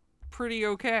felt pretty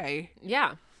okay.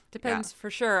 Yeah. Depends for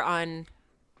sure on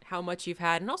how much you've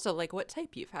had and also like what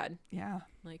type you've had. Yeah.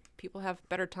 Like people have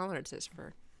better tolerances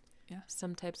for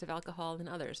some types of alcohol than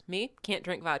others. Me, can't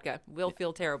drink vodka. Will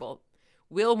feel terrible.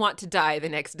 Will want to die the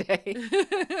next day.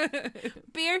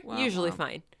 Beer, usually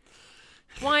fine.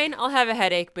 Wine, I'll have a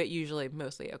headache, but usually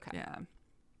mostly okay. Yeah.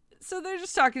 So they're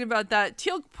just talking about that.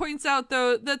 Teal'c points out,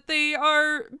 though, that they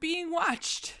are being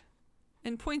watched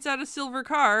and points out a silver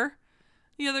car.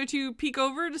 The other two peek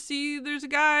over to see there's a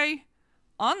guy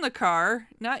on the car,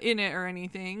 not in it or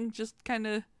anything, just kind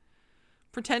of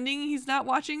pretending he's not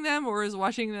watching them or is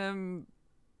watching them.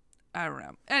 I don't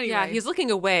know. Anyway. Yeah, he's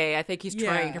looking away. I think he's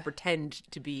trying to pretend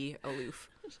to be aloof.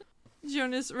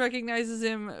 Jonas recognizes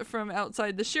him from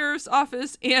outside the sheriff's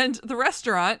office and the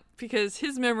restaurant because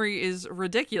his memory is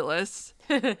ridiculous.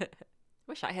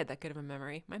 Wish I had that good of a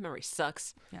memory. My memory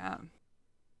sucks. Yeah.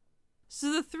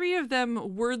 So the three of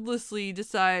them wordlessly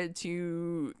decide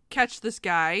to catch this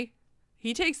guy.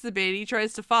 He takes the bait, he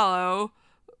tries to follow,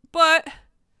 but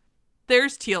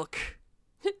there's Teal'c.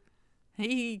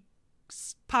 He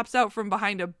pops out from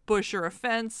behind a bush or a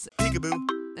fence. Peekaboo.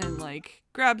 And like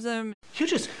grabs him. You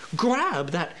just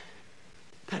grab that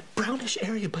brownish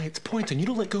area by its points and you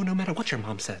don't let go no matter what your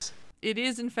mom says. It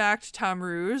is in fact Tom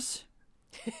Ruse.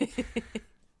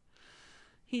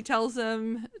 He tells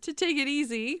him to take it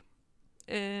easy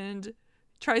and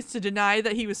tries to deny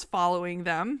that he was following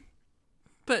them.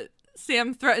 But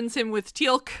Sam threatens him with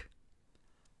Teal'c.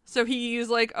 So he's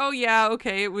like, oh yeah,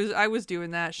 okay, I was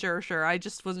doing that, sure. I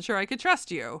just wasn't sure I could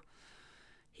trust you.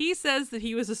 He says that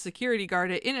he was a security guard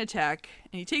at Initech,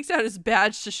 and he takes out his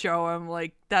badge to show him,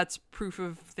 like, that's proof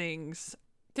of things.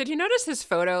 Did you notice his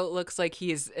photo looks like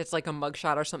it's like a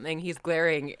mugshot or something? He's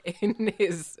glaring in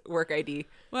his work ID.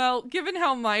 Well, given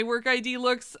how my work ID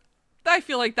looks, I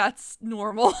feel like that's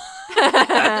normal.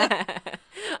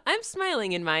 I'm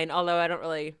smiling in mine, although I don't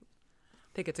really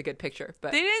think it's a good picture.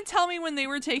 But they didn't tell me when they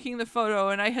were taking the photo,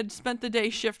 and I had spent the day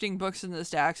shifting books in the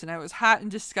stacks, and I was hot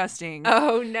and disgusting.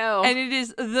 Oh, no. And it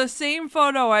is the same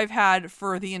photo I've had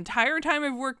for the entire time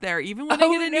I've worked there. Even when I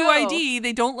get a new ID,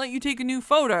 they don't let you take a new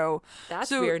photo.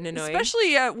 That's weird and annoying.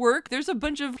 Especially at work, there's a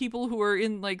bunch of people who are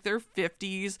in like their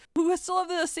 50s who still have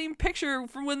the same picture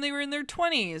from when they were in their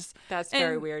 20s. That's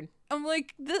very weird. I'm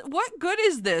like, what good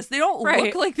is this? They don't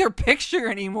look like their picture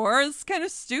anymore. It's kind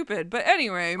of stupid. But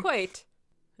anyway. Quite.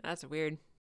 That's weird.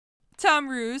 Tom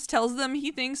Ruse tells them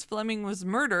he thinks Fleming was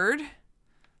murdered.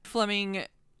 Fleming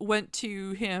went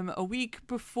to him a week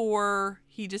before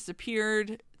he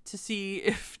disappeared to see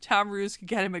if Tom Ruse could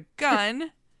get him a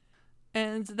gun,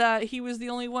 and that he was the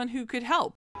only one who could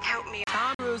help. Help me,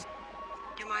 Tom Ruse.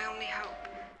 You're my only hope.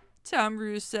 Tom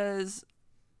Ruse says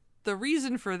the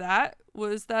reason for that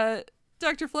was that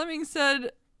Dr. Fleming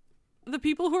said the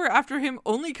people who are after him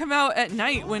only come out at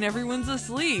night when everyone's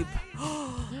asleep.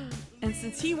 And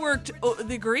since he worked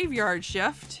the graveyard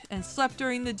shift and slept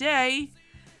during the day,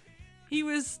 he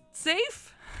was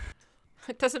safe?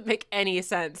 It doesn't make any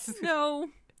sense. No.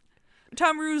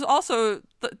 Tom Ruse also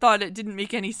thought it didn't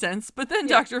make any sense, but then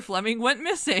Dr. Fleming went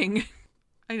missing.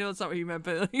 I know that's not what you meant,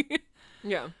 but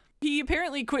yeah. He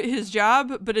apparently quit his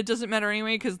job, but it doesn't matter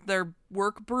anyway because their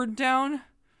work burned down.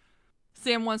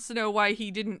 Sam wants to know why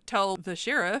he didn't tell the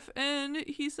sheriff, and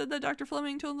he said that Dr.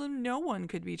 Fleming told him no one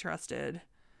could be trusted.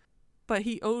 But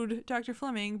he owed Dr.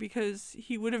 Fleming because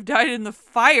he would have died in the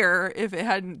fire if it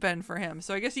hadn't been for him.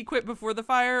 So I guess he quit before the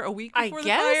fire, a week before the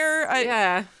fire.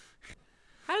 Yeah.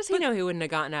 How does he know he wouldn't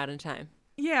have gotten out in time?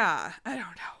 Yeah, I don't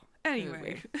know.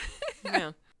 Anyway.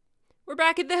 Yeah. We're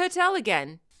back at the hotel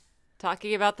again,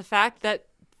 talking about the fact that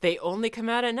they only come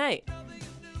out at night.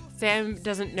 Sam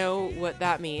doesn't know what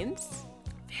that means.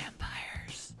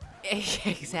 Vampires.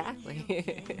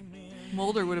 Exactly.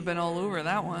 Mulder would have been all over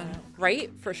that one.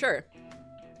 Right? For sure.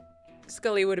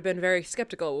 Scully would have been very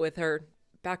skeptical with her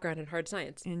background in hard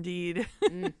science. Indeed.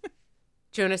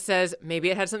 Jonas says maybe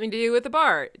it had something to do with the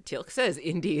bar. Teal'c says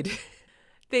indeed.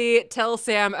 They tell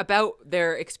Sam about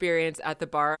their experience at the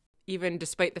bar. Even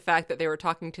despite the fact that they were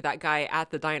talking to that guy at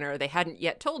the diner, they hadn't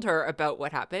yet told her about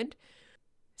what happened.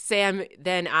 Sam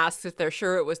then asks if they're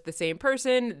sure it was the same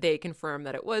person. They confirm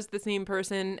that it was the same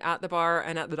person at the bar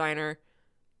and at the diner.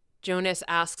 Jonas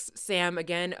asks Sam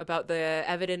again about the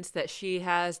evidence that she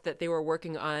has that they were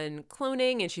working on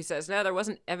cloning, and she says, no, there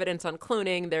wasn't evidence on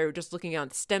cloning. They're just looking on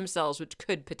stem cells, which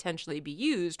could potentially be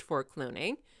used for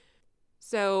cloning.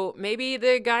 So maybe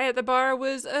the guy at the bar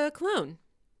was a clone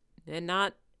and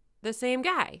not the same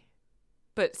guy.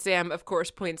 But Sam, of course,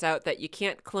 points out that you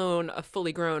can't clone a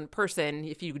fully grown person.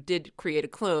 If you did create a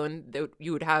clone,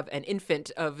 you would have an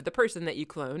infant of the person that you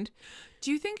cloned. Do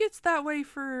you think it's that way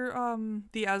for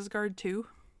the Asgard too?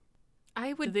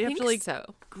 I would Do they think have to, like,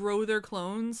 so. grow their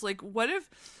clones? Like, what if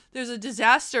there's a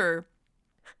disaster?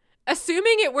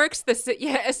 Assuming it works the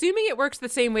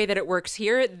same way that it works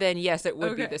here, then yes, it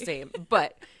would be the same.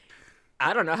 But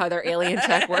I don't know how their alien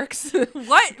tech works.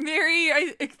 What, Mary?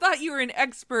 I thought you were an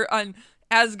expert on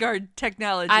Asgard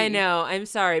technology. I know. I'm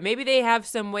sorry. Maybe they have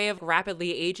some way of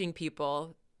rapidly aging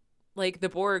people. Like the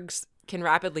Borgs can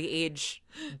rapidly age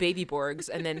baby Borgs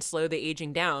and then slow the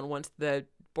aging down once the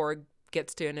Borg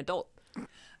gets to an adult.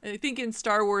 I think in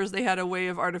Star Wars they had a way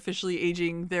of artificially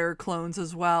aging their clones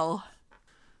as well.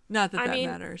 Not that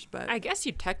matters, but I guess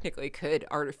you technically could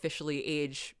artificially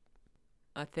age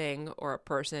a thing or a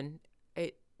person.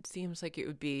 It seems like it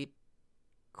would be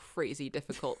crazy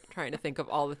difficult trying to think of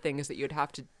all the things that you'd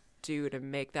have to do to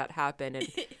make that happen and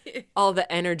all the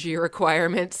energy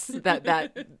requirements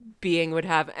that being would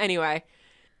have. Anyway.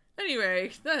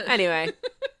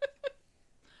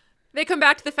 They come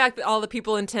back to the fact that all the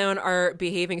people in town are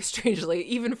behaving strangely,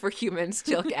 even for humans,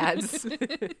 Teal'c adds,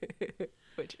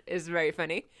 which is very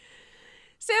funny.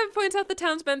 Sam points out the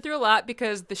town's been through a lot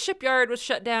because the shipyard was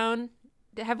shut down.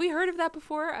 Have we heard of that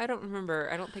before? I don't remember.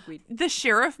 I don't think we... The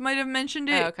sheriff might have mentioned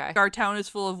it. Oh, okay. Our town is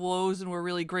full of woes and we're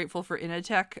really grateful for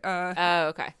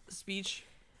Initech speech.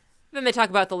 Then they talk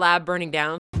about the lab burning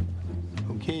down.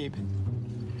 Okay, but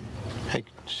I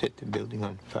could set the building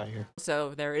on fire.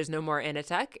 So there is no more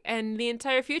Initech, and the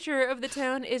entire future of the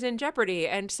town is in jeopardy.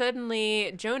 And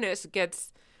suddenly Jonas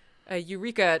gets a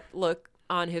eureka look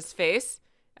on his face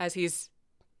as he's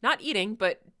not eating,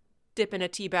 but dipping a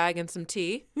tea bag in some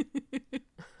tea.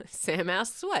 Sam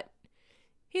asks what?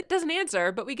 He doesn't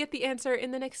answer, but we get the answer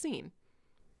in the next scene.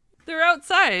 They're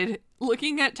outside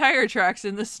looking at tire tracks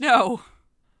in the snow.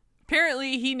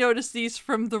 Apparently he noticed these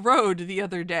from the road the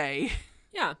other day.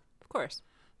 Yeah, of course.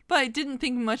 But I didn't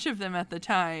think much of them at the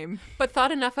time. But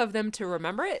thought enough of them to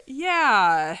remember it?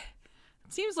 Yeah.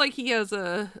 It seems like he has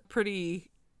a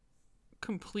pretty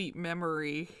complete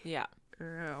memory. Yeah.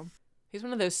 Yeah. He's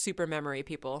one of those super memory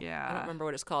people. Yeah. I don't remember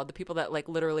what it's called. The people that like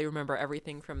literally remember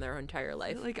everything from their entire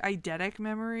life. Like eidetic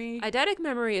memory? Eidetic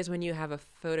memory is when you have a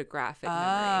photographic memory.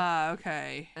 Ah,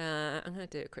 okay. I'm going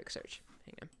to do a quick search.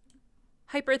 Hang on.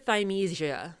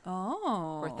 Hyperthymesia.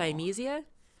 Oh. Or thymesia.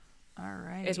 All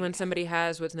right. Is when somebody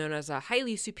has what's known as a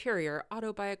highly superior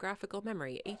autobiographical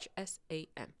memory,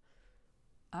 HSAM.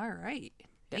 All right.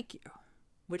 Thank you.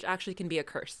 Which actually can be a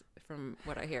curse from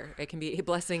what I hear. It can be a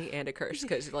blessing and a curse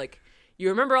because like you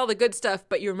remember all the good stuff,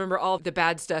 but you remember all the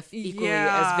bad stuff equally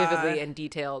as vividly and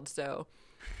detailed. So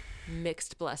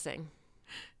mixed blessing.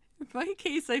 In my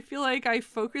case, I feel like I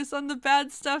focus on the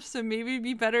bad stuff, so maybe it'd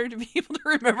be better to be able to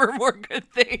remember more good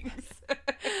things.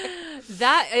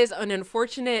 That is an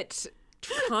unfortunate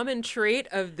common trait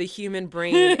of the human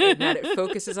brain in that it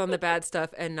focuses on the bad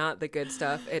stuff and not the good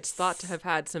stuff. It's thought to have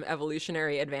had some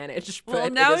evolutionary advantage. But well,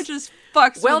 now it just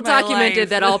fucks well with my documented life.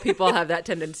 that all people have that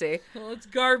tendency. Well, it's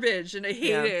garbage and I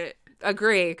hate it.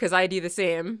 Agree, because I do the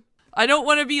same. I don't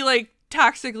want to be like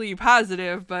toxically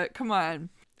positive, but come on.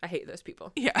 I hate those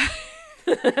people. Yeah.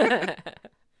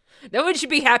 No one should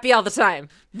be happy all the time.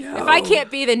 No. If I can't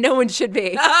be, then no one should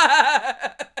be.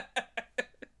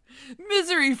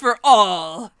 Misery for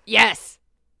all. Yes.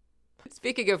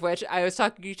 Speaking of which, I was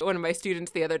talking to one of my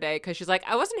students the other day because she's like,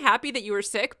 I wasn't happy that you were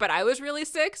sick, but I was really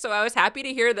sick. So I was happy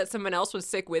to hear that someone else was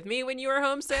sick with me when you were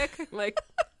homesick. I'm like,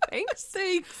 thanks.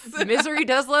 Thanks. Misery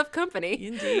does love company.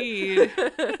 Indeed.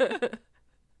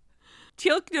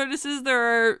 Teal'c notices there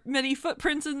are many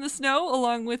footprints in the snow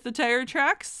along with the tire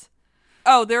tracks.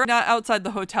 Oh, they're not outside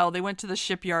the hotel. They went to the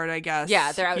shipyard, I guess.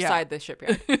 Yeah, they're outside the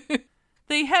shipyard.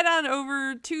 They head on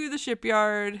over to the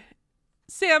shipyard.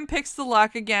 Sam picks the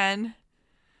lock again.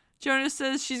 Jonas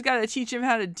says she's got to teach him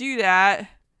how to do that.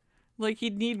 Like,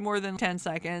 he'd need more than 10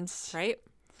 seconds. Right?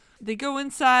 They go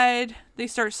inside. They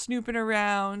start snooping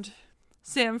around.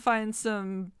 Sam finds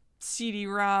some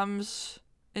CD-ROMs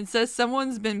and says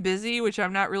someone's been busy, which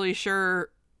I'm not really sure.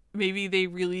 Maybe they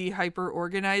really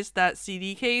hyper-organized that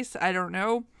CD case. I don't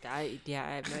know. I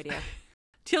have no idea.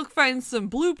 Teal'c finds some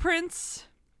blueprints.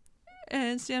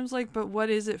 And Sam's like, but what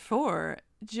is it for?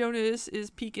 Jonas is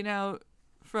peeking out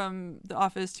from the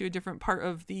office to a different part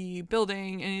of the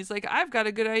building. And he's like, I've got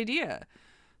a good idea.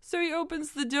 So he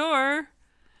opens the door.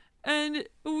 And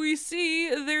we see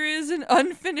there is an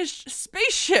unfinished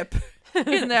spaceship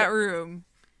in that room.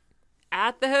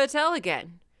 At the hotel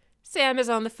again. Sam is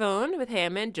on the phone with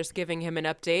Hammond, just giving him an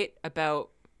update about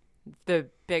the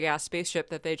big-ass spaceship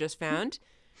that they just found.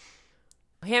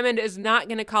 Hammond is not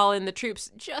going to call in the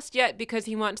troops just yet because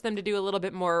he wants them to do a little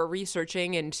bit more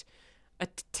researching and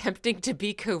attempting to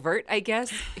be covert, I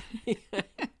guess,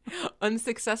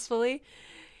 unsuccessfully.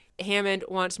 Hammond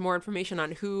wants more information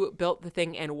on who built the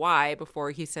thing and why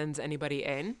before he sends anybody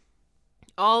in.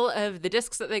 All of the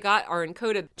discs that they got are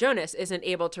encoded. Jonas isn't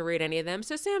able to read any of them,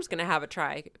 so Sam's going to have a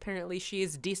try. Apparently,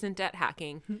 she's decent at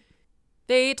hacking.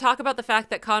 They talk about the fact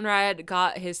that Conrad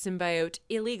got his symbiote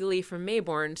illegally from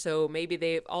Mayborn, so maybe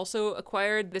they've also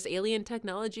acquired this alien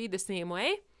technology the same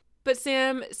way. But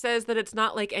Sam says that it's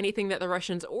not like anything that the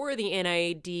Russians or the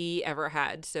NID ever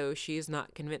had, so she's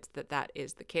not convinced that that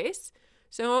is the case.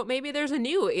 So maybe there's a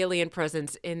new alien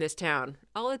presence in this town,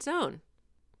 all its own.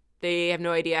 They have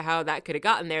no idea how that could have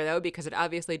gotten there, though, because it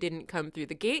obviously didn't come through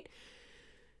the gate.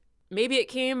 Maybe it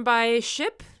came by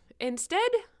ship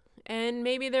instead, and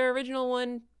maybe their original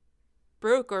one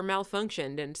broke or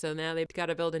malfunctioned, and so now they've got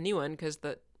to build a new one because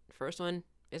the first one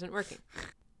isn't working.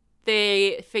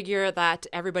 They figure that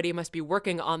everybody must be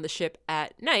working on the ship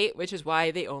at night, which is why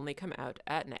they only come out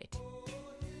at night,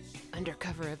 under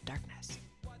cover of darkness.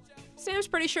 Sam's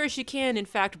pretty sure she can, in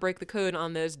fact, break the code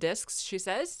on those discs, she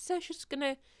says, so she's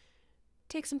gonna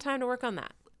take some time to work on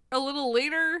that. A little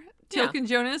later, Teal'c and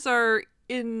Jonas are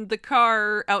in the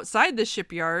car outside the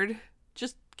shipyard,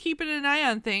 just keeping an eye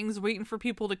on things, waiting for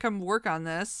people to come work on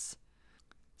this.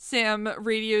 Sam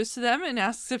radios to them and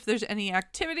asks if there's any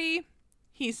activity.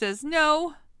 He says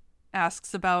no,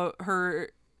 asks about her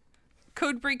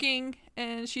code breaking,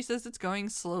 and she says it's going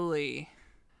slowly.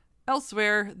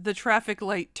 Elsewhere, the traffic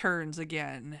light turns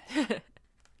again.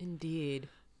 Indeed.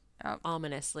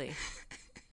 Ominously.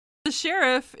 The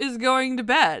sheriff is going to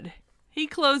bed. He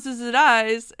closes his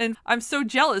eyes, and I'm so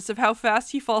jealous of how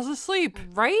fast he falls asleep.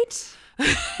 Right?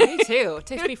 Me too. It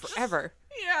takes me forever.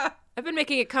 Yeah. I've been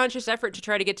making a conscious effort to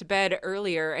try to get to bed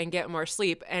earlier and get more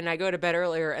sleep, and I go to bed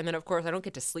earlier, and then, of course, I don't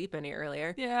get to sleep any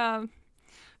earlier. Yeah.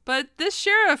 But this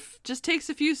sheriff just takes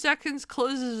a few seconds,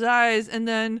 closes his eyes, and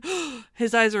then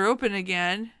his eyes are open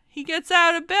again. He gets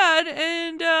out of bed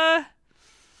and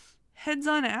heads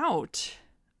on out.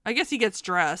 I guess he gets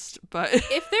dressed, but...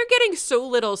 If they're getting so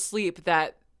little sleep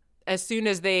that as soon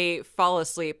as they fall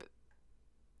asleep,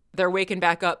 they're waking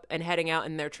back up and heading out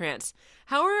in their trance,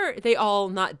 how are they all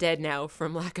not dead now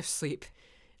from lack of sleep?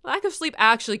 Lack of sleep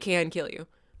actually can kill you.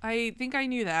 I think I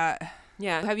knew that.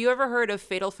 Yeah. Have you ever heard of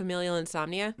fatal familial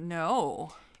insomnia?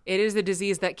 No. It is a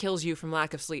disease that kills you from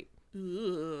lack of sleep.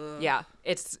 Ugh. Yeah.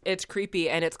 It's creepy,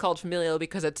 and it's called familial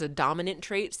because it's a dominant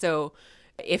trait. So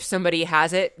if somebody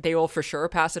has it, they will for sure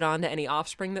pass it on to any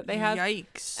offspring that they have.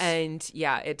 Yikes. And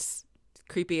yeah, it's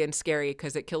creepy and scary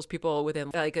because it kills people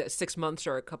within like 6 months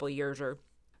or a couple of years or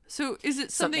So is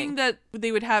it something that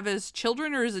they would have as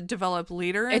children, or is it develop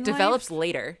later in It develops life?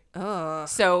 later. Ugh.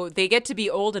 So they get to be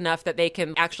old enough that they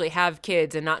can actually have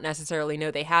kids and not necessarily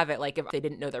know they have it, like if they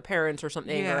didn't know their parents or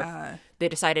something, or if they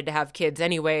decided to have kids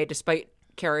anyway, despite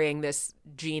carrying this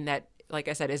gene that, like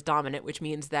I said, is dominant, which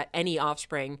means that any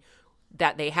offspring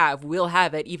that they have will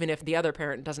have it, even if the other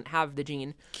parent doesn't have the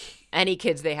gene. Any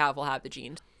kids they have will have the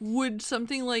gene. Would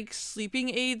something like sleeping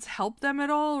aids help them at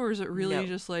all, or is it really No.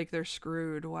 just like they're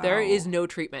screwed? Wow. There is no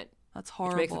treatment. That's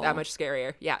horrible. Which makes it that much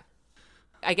scarier. Yeah.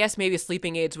 I guess maybe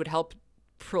sleeping aids would help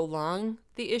prolong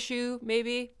the issue,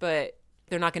 maybe, but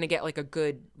they're not going to get like a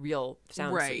good, real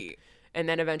sound sleep. And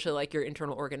then eventually like your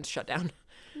internal organs shut down.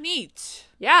 Neat.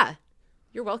 Yeah.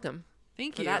 You're welcome.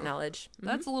 Thank for you. that knowledge.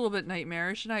 That's a little bit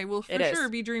nightmarish, and I will for It is. sure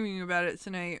be dreaming about it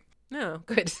tonight. No,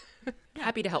 good.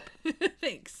 Happy to help.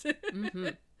 Thanks.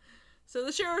 So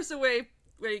the sheriff's awake,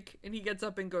 and he gets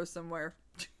up and goes somewhere.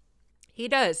 He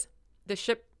does. The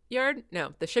shipyard?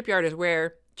 No, the shipyard is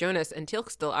where Jonas and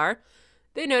Teal'c still are.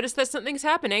 They notice that something's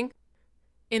happening.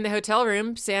 In the hotel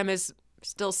room, Sam is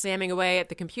still samming away at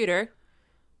the computer,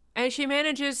 and she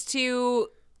manages to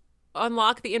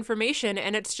unlock the information,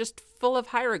 and it's just full of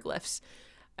hieroglyphs.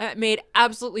 It made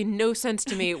absolutely no sense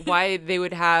to me why they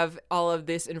would have all of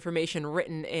this information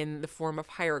written in the form of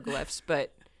hieroglyphs,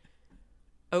 but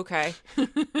okay.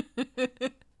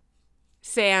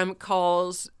 Sam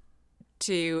calls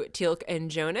to Teal'c and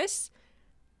Jonas.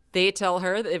 They tell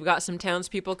her that they've got some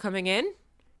townspeople coming in.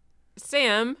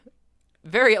 Sam,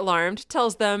 very alarmed,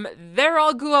 tells them they're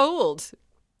all Goa'uld.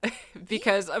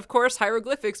 Because, of course,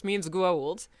 hieroglyphics means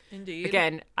Goa'uld. Indeed.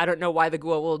 Again, I don't know why the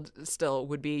Goa'uld still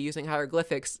would be using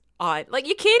hieroglyphics on... Like,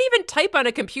 you can't even type on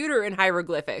a computer in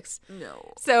hieroglyphics.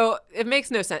 No. So, it makes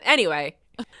no sense. Anyway,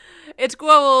 it's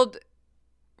Goa'uld.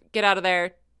 Get out of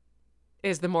there,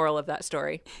 is the moral of that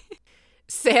story.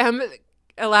 Sam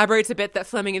elaborates a bit that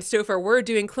Fleming and Stouffer were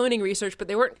doing cloning research, but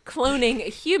they weren't cloning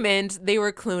humans. They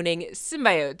were cloning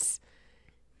symbiotes.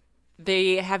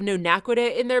 They have no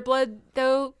naquita in their blood,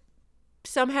 though,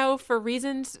 somehow for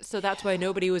reasons. So that's why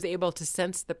nobody was able to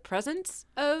sense the presence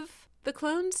of the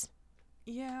clones.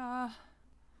 Yeah.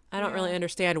 I don't really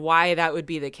understand why that would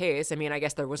be the case. I mean, I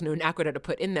guess there was no naquita to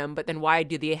put in them, but then why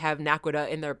do they have naquita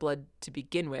in their blood to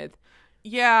begin with?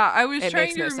 Yeah, I was It trying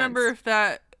makes to no remember sense. if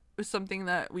that was something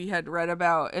that we had read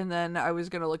about, and then I was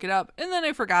going to look it up, and then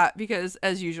I forgot because,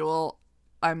 as usual,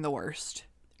 I'm the worst.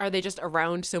 Are they just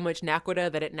around so much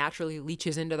naquita that it naturally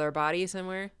leaches into their body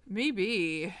somewhere?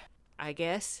 Maybe. I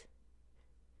guess.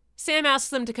 Sam asks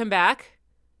them to come back,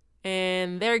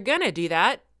 and they're gonna do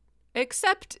that,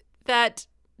 except that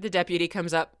the deputy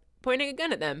comes up, pointing a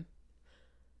gun at them.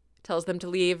 Tells them to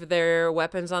leave their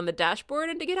weapons on the dashboard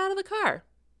and to get out of the car.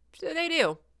 So they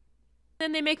do.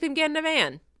 Then they make them get in a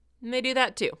van, and they do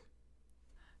that too.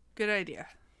 Good idea.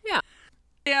 Yeah.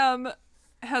 Sam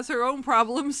has her own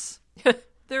problems.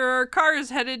 There are cars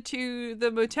headed to the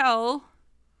motel.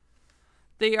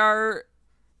 They are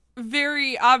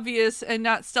very obvious and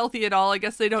not stealthy at all. I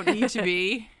guess they don't need to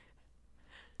be.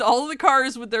 All of the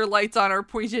cars with their lights on are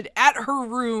pointed at her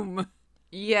room.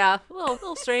 Yeah, a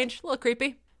little strange, a little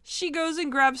creepy. She goes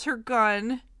and grabs her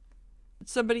gun.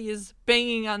 Somebody is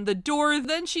banging on the door.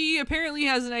 Then she apparently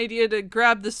has an idea to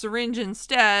grab the syringe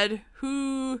instead.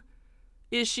 Who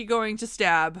is she going to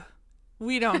stab?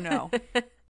 We don't know.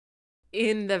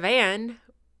 In the van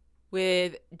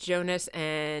with Jonas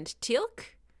and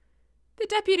Teal'c, the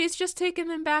deputy's just taking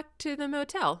them back to the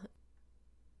motel.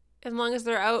 As long as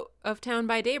they're out of town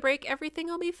by daybreak, everything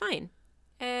will be fine.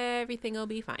 Everything will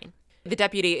be fine. The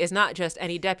deputy is not just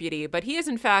any deputy, but he is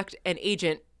in fact an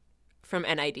agent from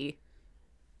NID,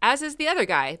 as is the other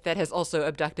guy that has also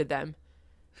abducted them.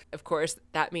 Of course,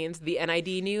 that means the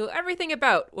NID knew everything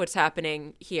about what's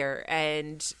happening here,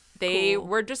 and they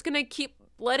were just going to keep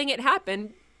letting it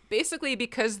happen, basically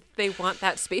because they want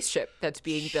that spaceship that's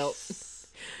being built.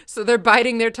 So they're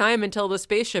biding their time until the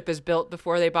spaceship is built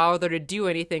before they bother to do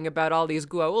anything about all these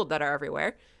Goa'uld that are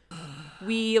everywhere.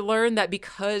 We learn that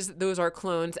because those are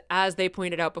clones, as they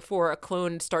pointed out before, a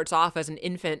clone starts off as an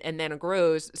infant and then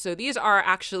grows. So these are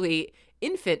actually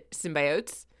infant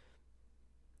symbiotes,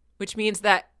 which means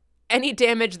that any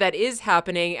damage that is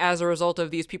happening as a result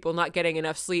of these people not getting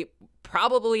enough sleep,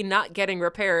 probably not getting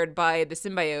repaired by the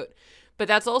symbiote. But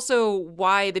that's also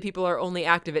why the people are only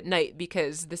active at night,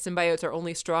 because the symbiotes are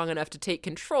only strong enough to take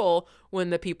control when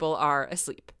the people are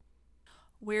asleep.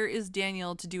 Where is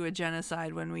Daniel to do a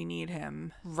genocide when we need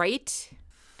him? Right?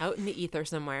 Out in the ether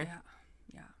somewhere.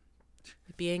 Yeah.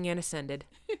 Being an ascended.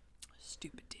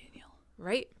 Stupid Daniel.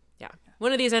 Right? Yeah.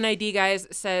 One of these NID guys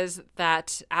says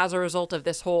that as a result of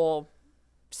this whole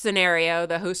scenario,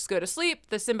 the hosts go to sleep,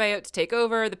 the symbiotes take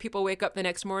over, the people wake up the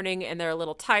next morning and they're a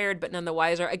little tired but none the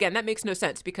wiser. Again, that makes no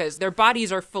sense because their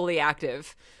bodies are fully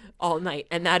active all night,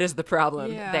 and that is the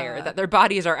problem there, that their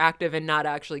bodies are active and not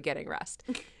actually getting rest.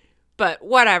 But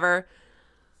whatever.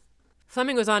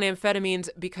 Fleming was on amphetamines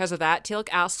because of that. Teal'c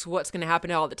asks what's going to happen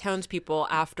to all the townspeople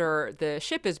after the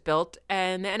ship is built,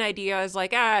 and the NID is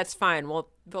like, it's fine,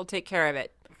 we'll take care of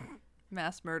it.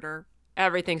 Mass murder.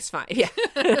 Everything's fine. Yeah.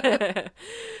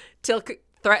 Teal'c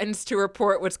threatens to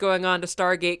report what's going on to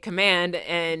Stargate Command,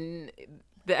 and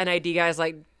the NID guy's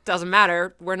like, doesn't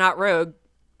matter. We're not rogue.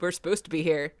 We're supposed to be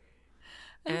here.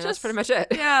 And that's pretty much it.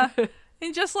 Yeah.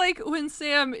 And just like when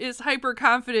Sam is hyper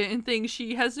confident in things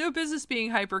she has no business being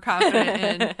hyper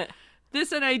confident in,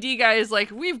 this NID guy is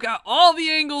like, we've got all the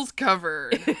angles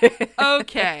covered.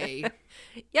 Okay.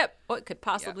 Yep. What could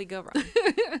possibly go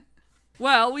wrong?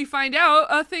 Well, we find out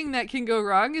a thing that can go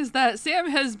wrong is that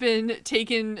Sam has been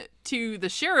taken to the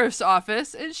sheriff's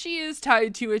office and she is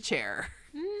tied to a chair.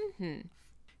 Mm-hmm.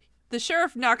 The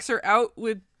sheriff knocks her out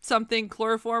with something,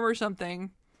 chloroform or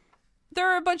something. There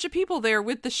are a bunch of people there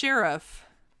with the sheriff.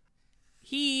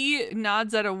 He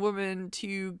nods at a woman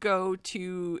to go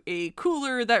to a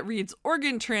cooler that reads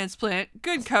organ transplant.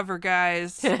 Good cover,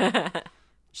 guys.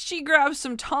 She grabs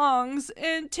some tongs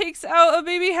and takes out a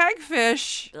baby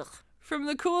hagfish from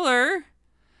the cooler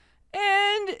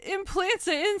and implants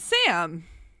it in Sam.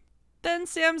 Then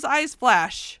Sam's eyes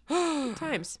flash.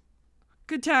 Times.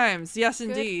 Good times. Yes, Good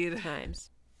indeed.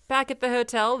 times. Back at the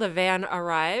hotel, the van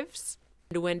arrives.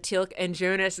 When Teal'c and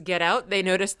Jonas get out, they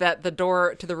notice that the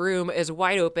door to the room is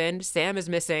wide open. Sam is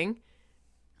missing.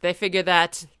 They figure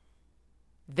that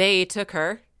they took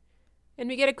her. And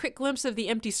we get a quick glimpse of the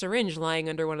empty syringe lying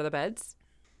under one of the beds.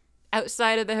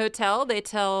 Outside of the hotel, they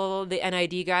tell the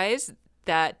NID guys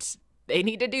that they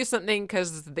need to do something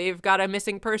because they've got a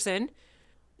missing person.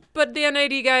 But the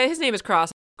NID guy, his name is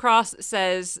Cross. Cross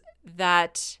says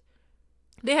that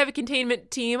they have a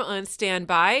containment team on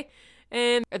standby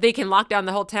and they can lock down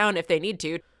the whole town if they need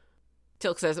to.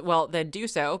 Teal'c says, well, then do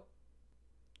so.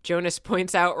 Jonas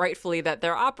points out rightfully that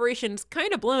their operation's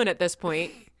kind of blown at this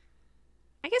point.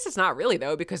 I guess it's not really,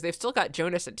 though, because they've still got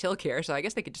Jonas and Teal'c here, so I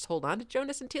guess they could just hold on to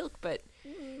Jonas and Teal'c, but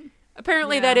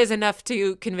apparently that is enough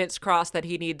to convince Cross that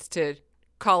he needs to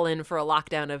call in for a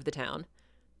lockdown of the town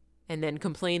and then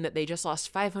complain that they just lost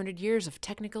 500 years of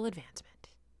technical advancement.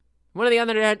 One of the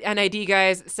other NID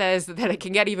guys says that it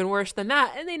can get even worse than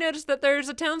that, and they notice that there's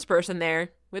a townsperson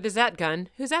there with a Zat gun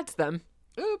who Zats them.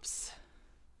 Oops.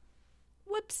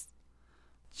 Whoops.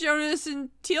 Jonas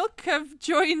and Teal'c have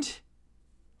joined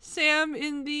Sam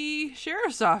in the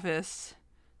sheriff's office.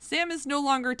 Sam is no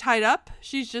longer tied up.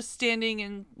 She's just standing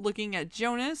and looking at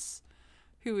Jonas,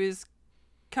 who is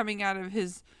coming out of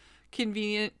his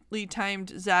conveniently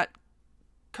timed Zat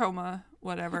coma,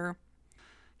 whatever.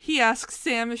 He asks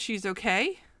Sam if she's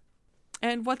okay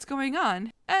and what's going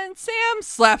on. And Sam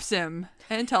slaps him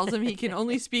and tells him he can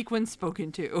only speak when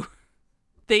spoken to.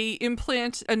 They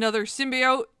implant another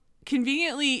symbiote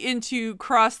conveniently into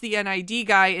Cross the NID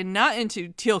guy and not into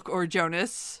Teal'c or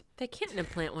Jonas. They can't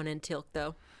implant one in Teal'c,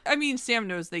 though. I mean, Sam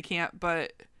knows they can't,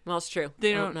 but... Well, it's true.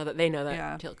 They I don't know that. They know that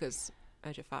yeah. Teal'c is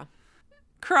a Jaffa.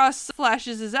 Cross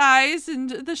flashes his eyes and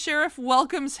the sheriff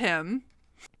welcomes him.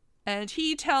 And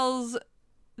he tells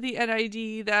the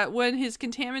NID that when his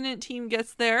contaminant team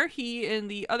gets there, he and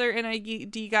the other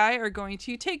NID guy are going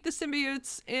to take the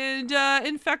symbiotes and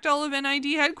infect all of NID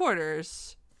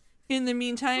headquarters. In the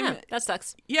meantime... Yeah, that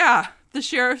sucks. Yeah, the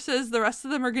sheriff says the rest of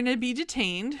them are going to be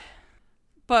detained.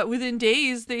 But within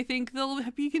days, they think they'll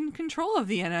be in control of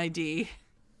the NID.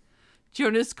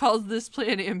 Jonas calls this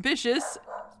plan ambitious.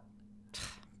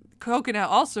 Coconut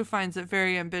also finds it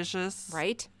very ambitious.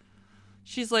 Right?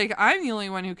 She's like, I'm the only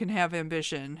one who can have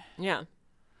ambition. Yeah.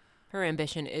 Her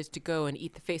ambition is to go and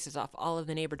eat the faces off all of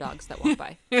the neighbor dogs that walk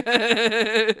by.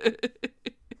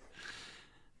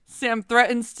 Sam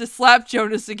threatens to slap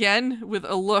Jonas again with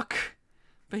a look.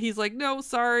 But he's like, no,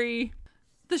 sorry.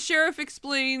 The sheriff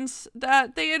explains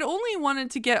that they had only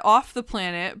wanted to get off the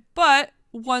planet, but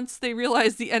once they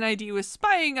realized the NID was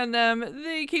spying on them,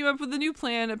 they came up with a new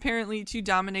plan, apparently to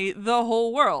dominate the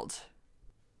whole world.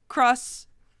 Cross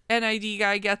NID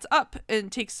guy gets up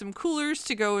and takes some coolers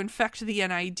to go infect the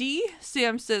NID.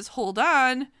 Sam says, hold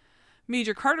on.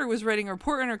 Major Carter was writing a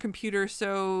report on her computer,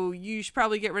 so you should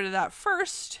probably get rid of that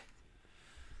first.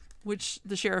 Which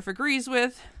the sheriff agrees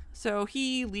with. So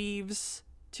he leaves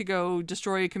to go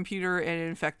destroy a computer and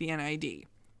infect the NID.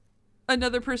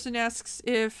 Another person asks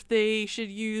if they should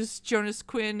use Jonas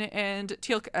Quinn and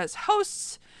Teal'c as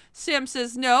hosts. Sam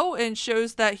says no and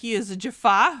shows that he is a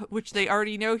Jaffa, which they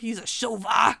already know he's a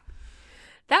Shilva.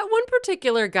 That one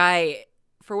particular guy,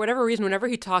 for whatever reason, whenever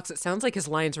he talks, it sounds like his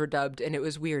lines were dubbed, and it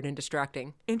was weird and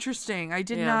distracting. Interesting. I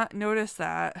did not notice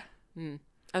that. I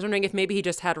was wondering if maybe he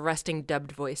just had a resting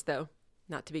dubbed voice, though.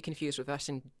 Not to be confused with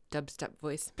resting dubstep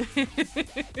voice.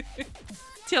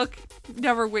 Teal'c,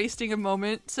 never wasting a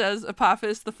moment, says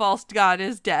Apophis, the false god,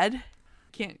 is dead.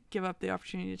 Can't give up the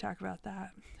opportunity to talk about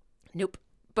that. Nope.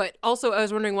 But also, I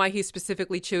was wondering why he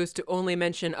specifically chose to only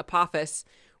mention Apophis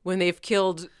when they've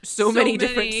killed so many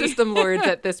different system lords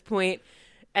at this point.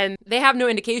 And they have no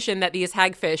indication that these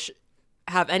hagfish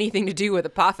have anything to do with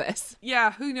Apophis.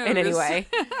 Yeah, who knows? In any way.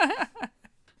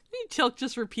 Teal'c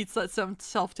just repeats that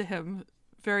himself to him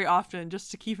very often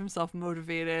just to keep himself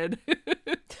motivated.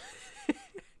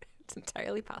 It's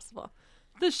entirely possible.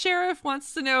 The sheriff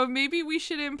wants to know, maybe we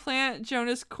should implant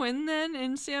Jonas Quinn then?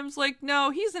 And Sam's like, no,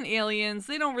 he's an alien.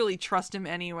 They don't really trust him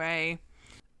anyway.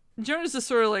 Jonas is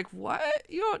sort of like, what?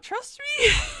 You don't trust me?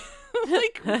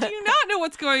 Like, do you not know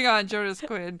what's going on, Jonas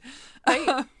Quinn?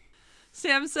 Right.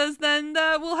 Sam says then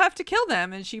we'll have to kill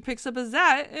them. And she picks up a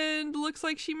Zat and looks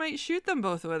like she might shoot them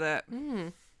both with it.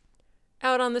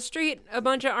 Out on the street, a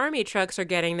bunch of army trucks are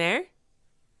getting there.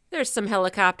 There's some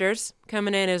helicopters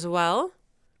coming in as well.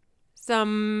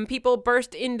 Some people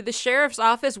burst into the sheriff's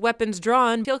office, weapons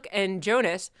drawn. Teal'c and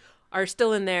Jonas are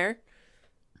still in there,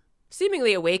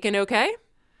 seemingly awake and okay.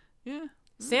 Yeah.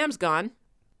 Sam's gone.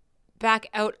 Back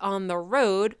out on the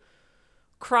road,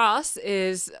 Cross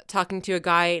is talking to a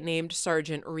guy named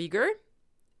Sergeant Rieger,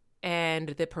 and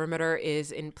the perimeter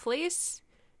is in place.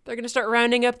 They're going to start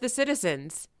rounding up the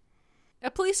citizens.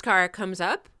 A police car comes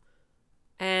up,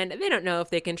 and they don't know if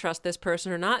they can trust this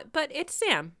person or not, but it's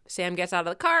Sam. Sam gets out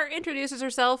of the car, introduces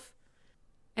herself,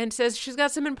 and says she's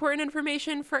got some important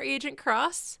information for Agent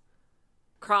Cross.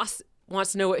 Cross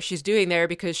wants to know what she's doing there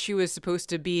because she was supposed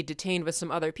to be detained with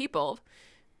some other people.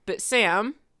 But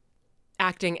Sam,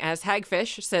 acting as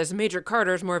hagfish, says Major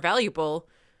Carter's more valuable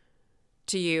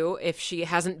to you if she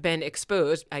hasn't been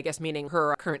exposed. I guess meaning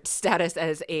her current status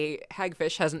as a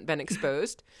hagfish hasn't been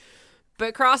exposed.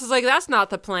 But Cross is like, that's not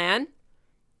the plan.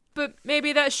 But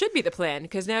maybe that should be the plan,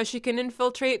 because now she can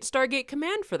infiltrate Stargate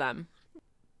Command for them.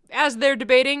 As they're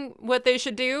debating what they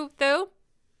should do, though,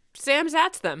 Sam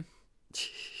zats them.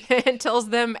 And tells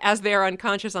them, as they're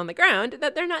unconscious on the ground,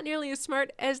 that they're not nearly as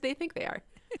smart as they think they are.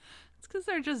 It's because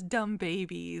they're just dumb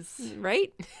babies.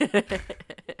 Right?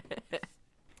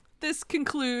 This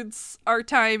concludes our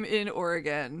time in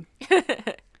Oregon.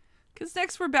 Because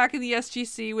next we're back in the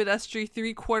SGC with SG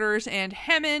 3/4 and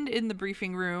Hammond in the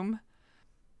briefing room.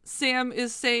 Sam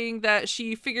is saying that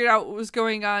she figured out what was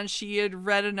going on. She had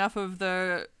read enough of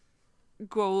the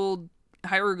gold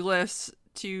hieroglyphs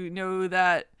to know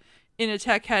that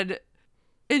Initech had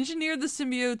engineered the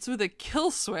symbiotes with a kill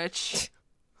switch,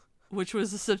 which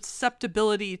was a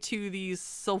susceptibility to these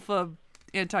sulfa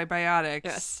antibiotics.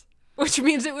 Yes. Which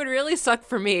means it would really suck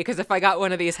for me, because if I got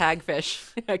one of these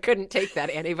hagfish, I couldn't take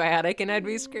that antibiotic and I'd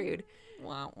be screwed.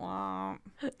 Wah, wah.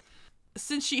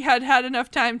 Since she had had enough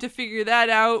time to figure that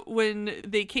out when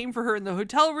they came for her in the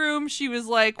hotel room, she was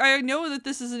like, I know that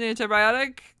this is an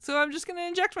antibiotic, so I'm just going to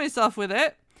inject myself with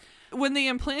it. When they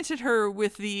implanted her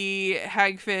with the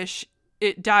hagfish,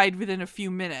 it died within a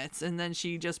few minutes, and then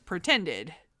she just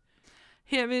pretended.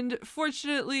 Hammond,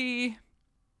 fortunately,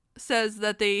 says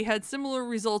that they had similar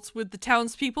results with the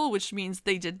townspeople, which means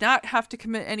they did not have to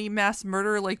commit any mass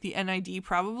murder like the NID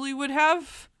probably would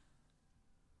have,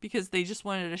 because they just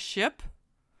wanted a ship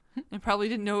and probably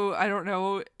didn't know, I don't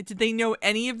know, did they know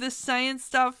any of this science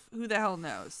stuff? Who the hell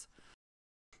knows?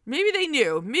 Maybe they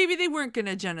knew. Maybe they weren't going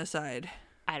to genocide.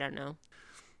 I don't know.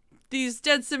 These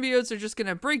dead symbiotes are just going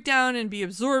to break down and be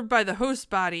absorbed by the host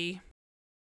body.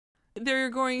 They're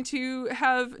going to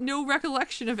have no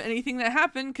recollection of anything that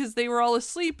happened because they were all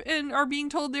asleep and are being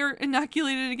told they're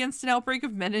inoculated against an outbreak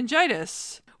of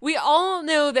meningitis. We all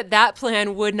know that that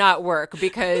plan would not work,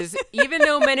 because even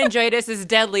though meningitis is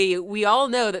deadly, we all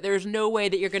know that there's no way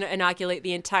that you're going to inoculate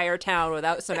the entire town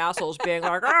without some assholes being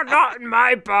like, oh, not in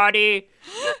my body.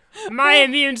 My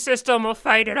immune system will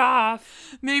fight it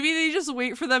off. Maybe they just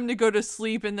wait for them to go to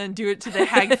sleep and then do it to the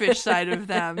hagfish side of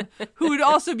them, who would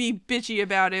also be bitchy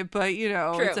about it, but, you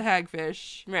know, True. It's a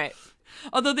hagfish. Right.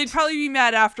 Although they'd probably be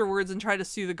mad afterwards and try to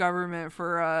sue the government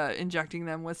for injecting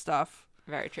them with stuff.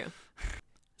 Very true.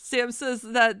 Sam says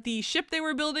that the ship they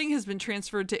were building has been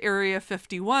transferred to Area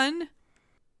 51.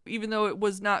 Even though it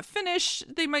was not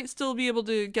finished, they might still be able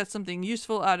to get something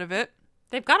useful out of it.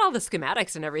 They've got all the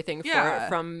schematics and everything for Yeah. it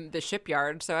from the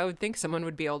shipyard, so I would think someone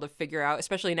would be able to figure out,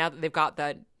 especially now that they've got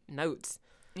the notes.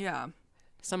 Yeah,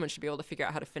 Someone should be able to figure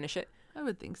out how to finish it. I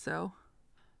would think so.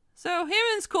 So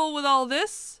Hammond's cool with all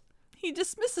this. He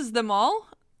dismisses them all.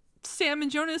 Sam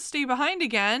and Jonas stay behind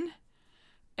again.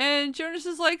 And Jonas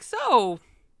is like, so,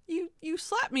 you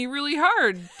slapped me really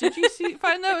hard. Did you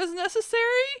find that was necessary?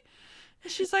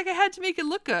 And she's like, I had to make it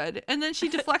look good. And then she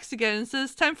deflects again and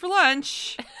says, time for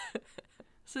lunch.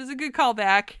 So it's a good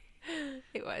callback.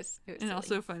 It was And silly.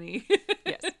 also funny.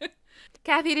 Yes.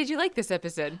 Kathy, did you like this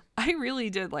episode? I really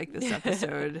did like this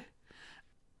episode.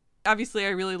 Obviously, I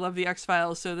really love the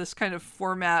X-Files, so this kind of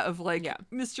format of, like,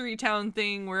 mystery town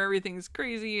thing where everything's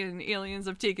crazy and aliens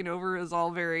have taken over is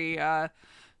all very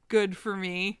good for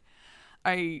me.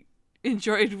 I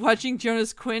enjoyed watching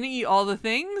Jonas Quinn eat all the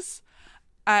things.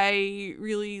 I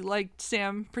really liked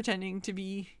Sam pretending to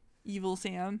be evil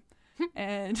Sam.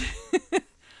 And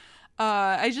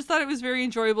I just thought it was very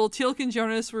enjoyable. Teal'c and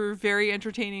Jonas were very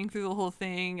entertaining through the whole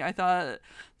thing. I thought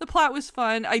the plot was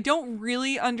fun. I don't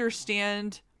really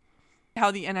understand how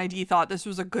the NID thought this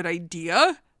was a good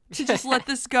idea to just let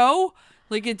this go.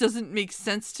 Like, it doesn't make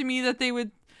sense to me that they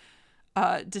would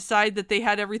decide that they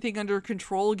had everything under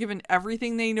control given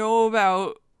everything they know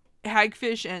about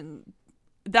hagfish, and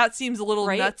that seems a little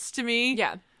nuts to me.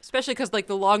 Yeah. Especially because, like,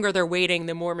 the longer they're waiting,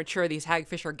 the more mature these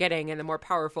hagfish are getting and the more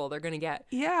powerful they're going to get.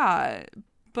 Yeah,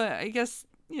 but I guess,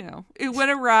 it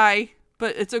went awry,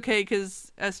 but it's okay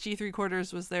because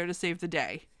SG3 was there to save the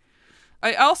day.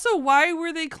 Why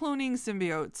were they cloning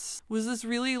symbiotes? Was this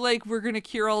really like, we're going to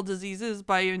cure all diseases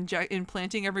by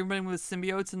implanting everyone with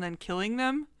symbiotes and then killing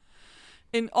them?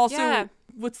 And also,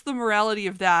 what's the morality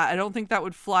of that? I don't think that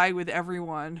would fly with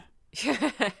everyone.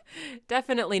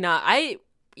 Definitely not. I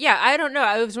don't know.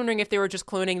 I was wondering if they were just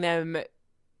cloning them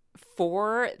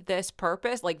for this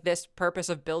purpose, like this purpose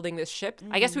of building this ship.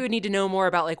 I guess we would need to know more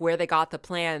about like where they got the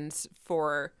plans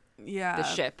for the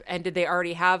ship. And did they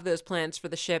already have those plans for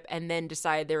the ship and then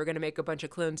decide they were going to make a bunch of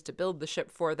clones to build the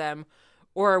ship for them?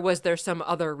 Or was there some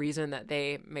other reason that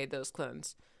they made those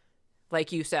clones?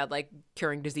 Like you said, like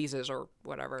curing diseases or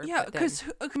whatever. Yeah, because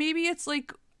maybe it's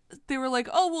like they were like,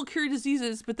 oh, we'll cure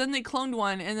diseases, but then they cloned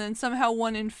one and then somehow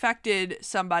one infected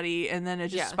somebody and then it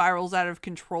just spirals out of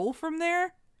control from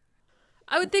there.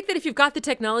 I would think that if you've got the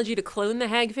technology to clone the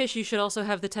hagfish, you should also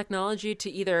have the technology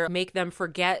to either make them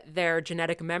forget their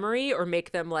genetic memory or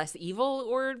make them less evil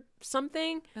or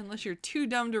something. Unless you're too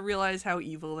dumb to realize how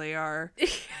evil they are.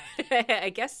 I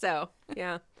guess so.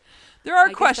 Yeah. There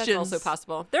are questions. That's also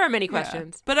possible. There are many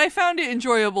questions. But I found it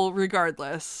enjoyable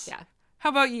regardless. Yeah. How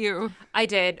about you? I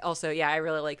did also. Yeah, I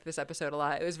really liked this episode a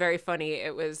lot. It was very funny.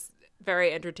 It was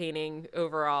very entertaining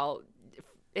overall.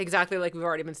 Exactly like we've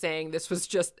already been saying, this was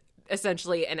just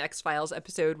essentially an X-Files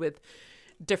episode with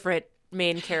different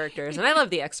main characters. And I love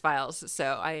the X-Files,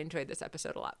 so I enjoyed this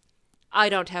episode a lot. I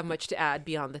don't have much to add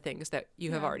beyond the things that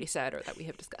you have already said or that we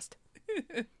have discussed.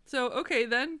 So, okay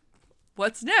then,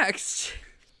 what's next?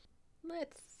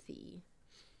 Let's see.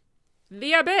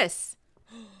 The Abyss.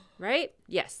 Right?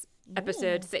 Yes.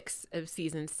 Episode 6 of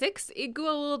Season 6, a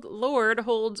Goa'uld Lord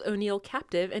holds O'Neill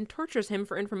captive and tortures him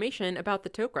for information about the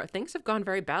Tok'ra. Things have gone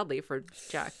very badly for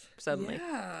Jack, suddenly.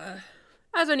 Yeah.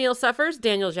 As O'Neill suffers,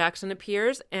 Daniel Jackson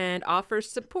appears and offers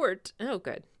support. Oh,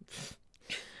 good.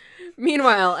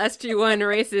 Meanwhile, SG1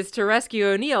 races to rescue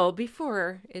O'Neill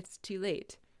before it's too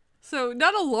late. So,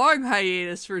 not a long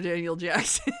hiatus for Daniel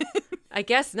Jackson. I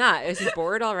guess not. Is he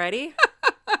bored already?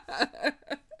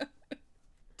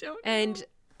 Don't know. And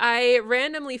I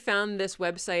randomly found this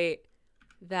website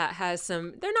that has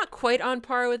some, they're not quite on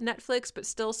par with Netflix, but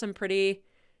still some pretty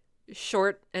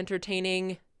short,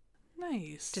 entertaining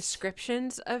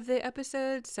descriptions of the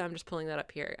episodes. So I'm just pulling that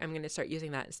up here. I'm going to start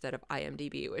using that instead of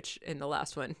IMDb, which in the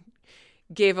last one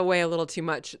gave away a little too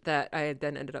much that I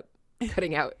then ended up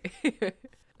cutting out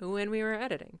when we were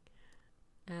editing.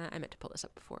 I meant to pull this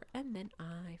up before, and then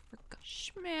I forgot.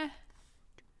 Shmeh.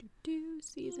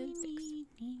 Season 6.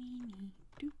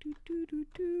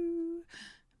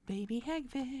 Baby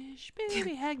hagfish,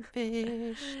 baby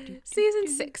hagfish. Season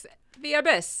 6, The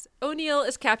Abyss. O'Neill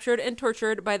is captured and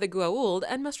tortured by the Goa'uld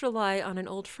and must rely on an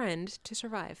old friend to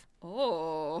survive.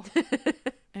 Oh.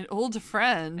 An old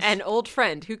friend? An old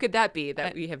friend. Who could that be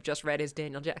that we have just read as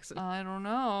Daniel Jackson? I don't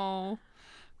know.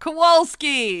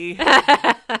 Kowalski!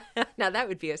 Now that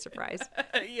would be a surprise.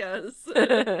 Yes.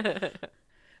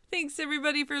 Thanks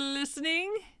everybody for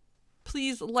listening.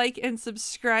 Please like and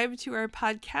subscribe to our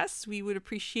podcast. We would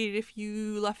appreciate it if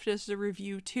you left us a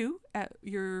review too at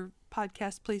your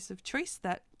podcast place of choice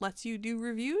that lets you do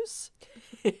reviews.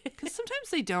 Because sometimes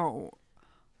they don't.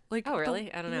 Like, oh,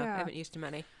 really? I don't know. I haven't used too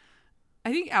many.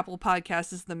 I think Apple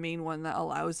Podcasts is the main one that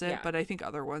allows it, but I think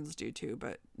other ones do too,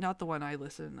 but not the one I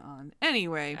listen on.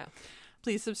 Anyway,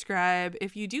 please subscribe.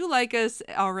 If you do like us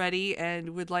already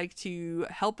and would like to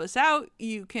help us out,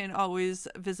 you can always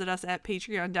visit us at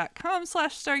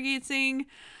patreon.com/stargatesing.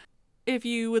 If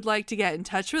you would like to get in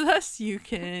touch with us, you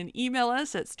can email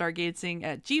us at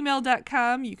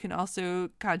stargatesing@gmail.com. You can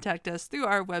also contact us through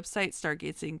our website,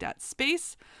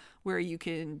 stargatesing.space, where you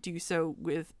can do so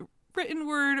with written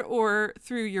word or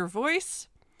through your voice.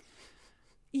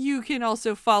 You can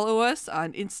also follow us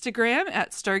on Instagram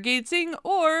at stargatesing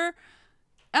or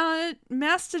at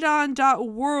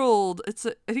mastodon.world. I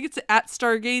think it's at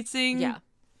stargatesing. Yeah.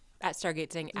 At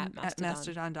stargatesing at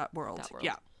mastodon.world.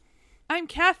 Yeah. I'm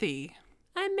Kathy.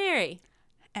 I'm Mary.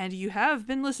 And you have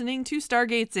been listening to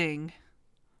Stargatesing.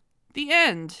 The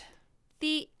end.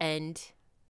 The end.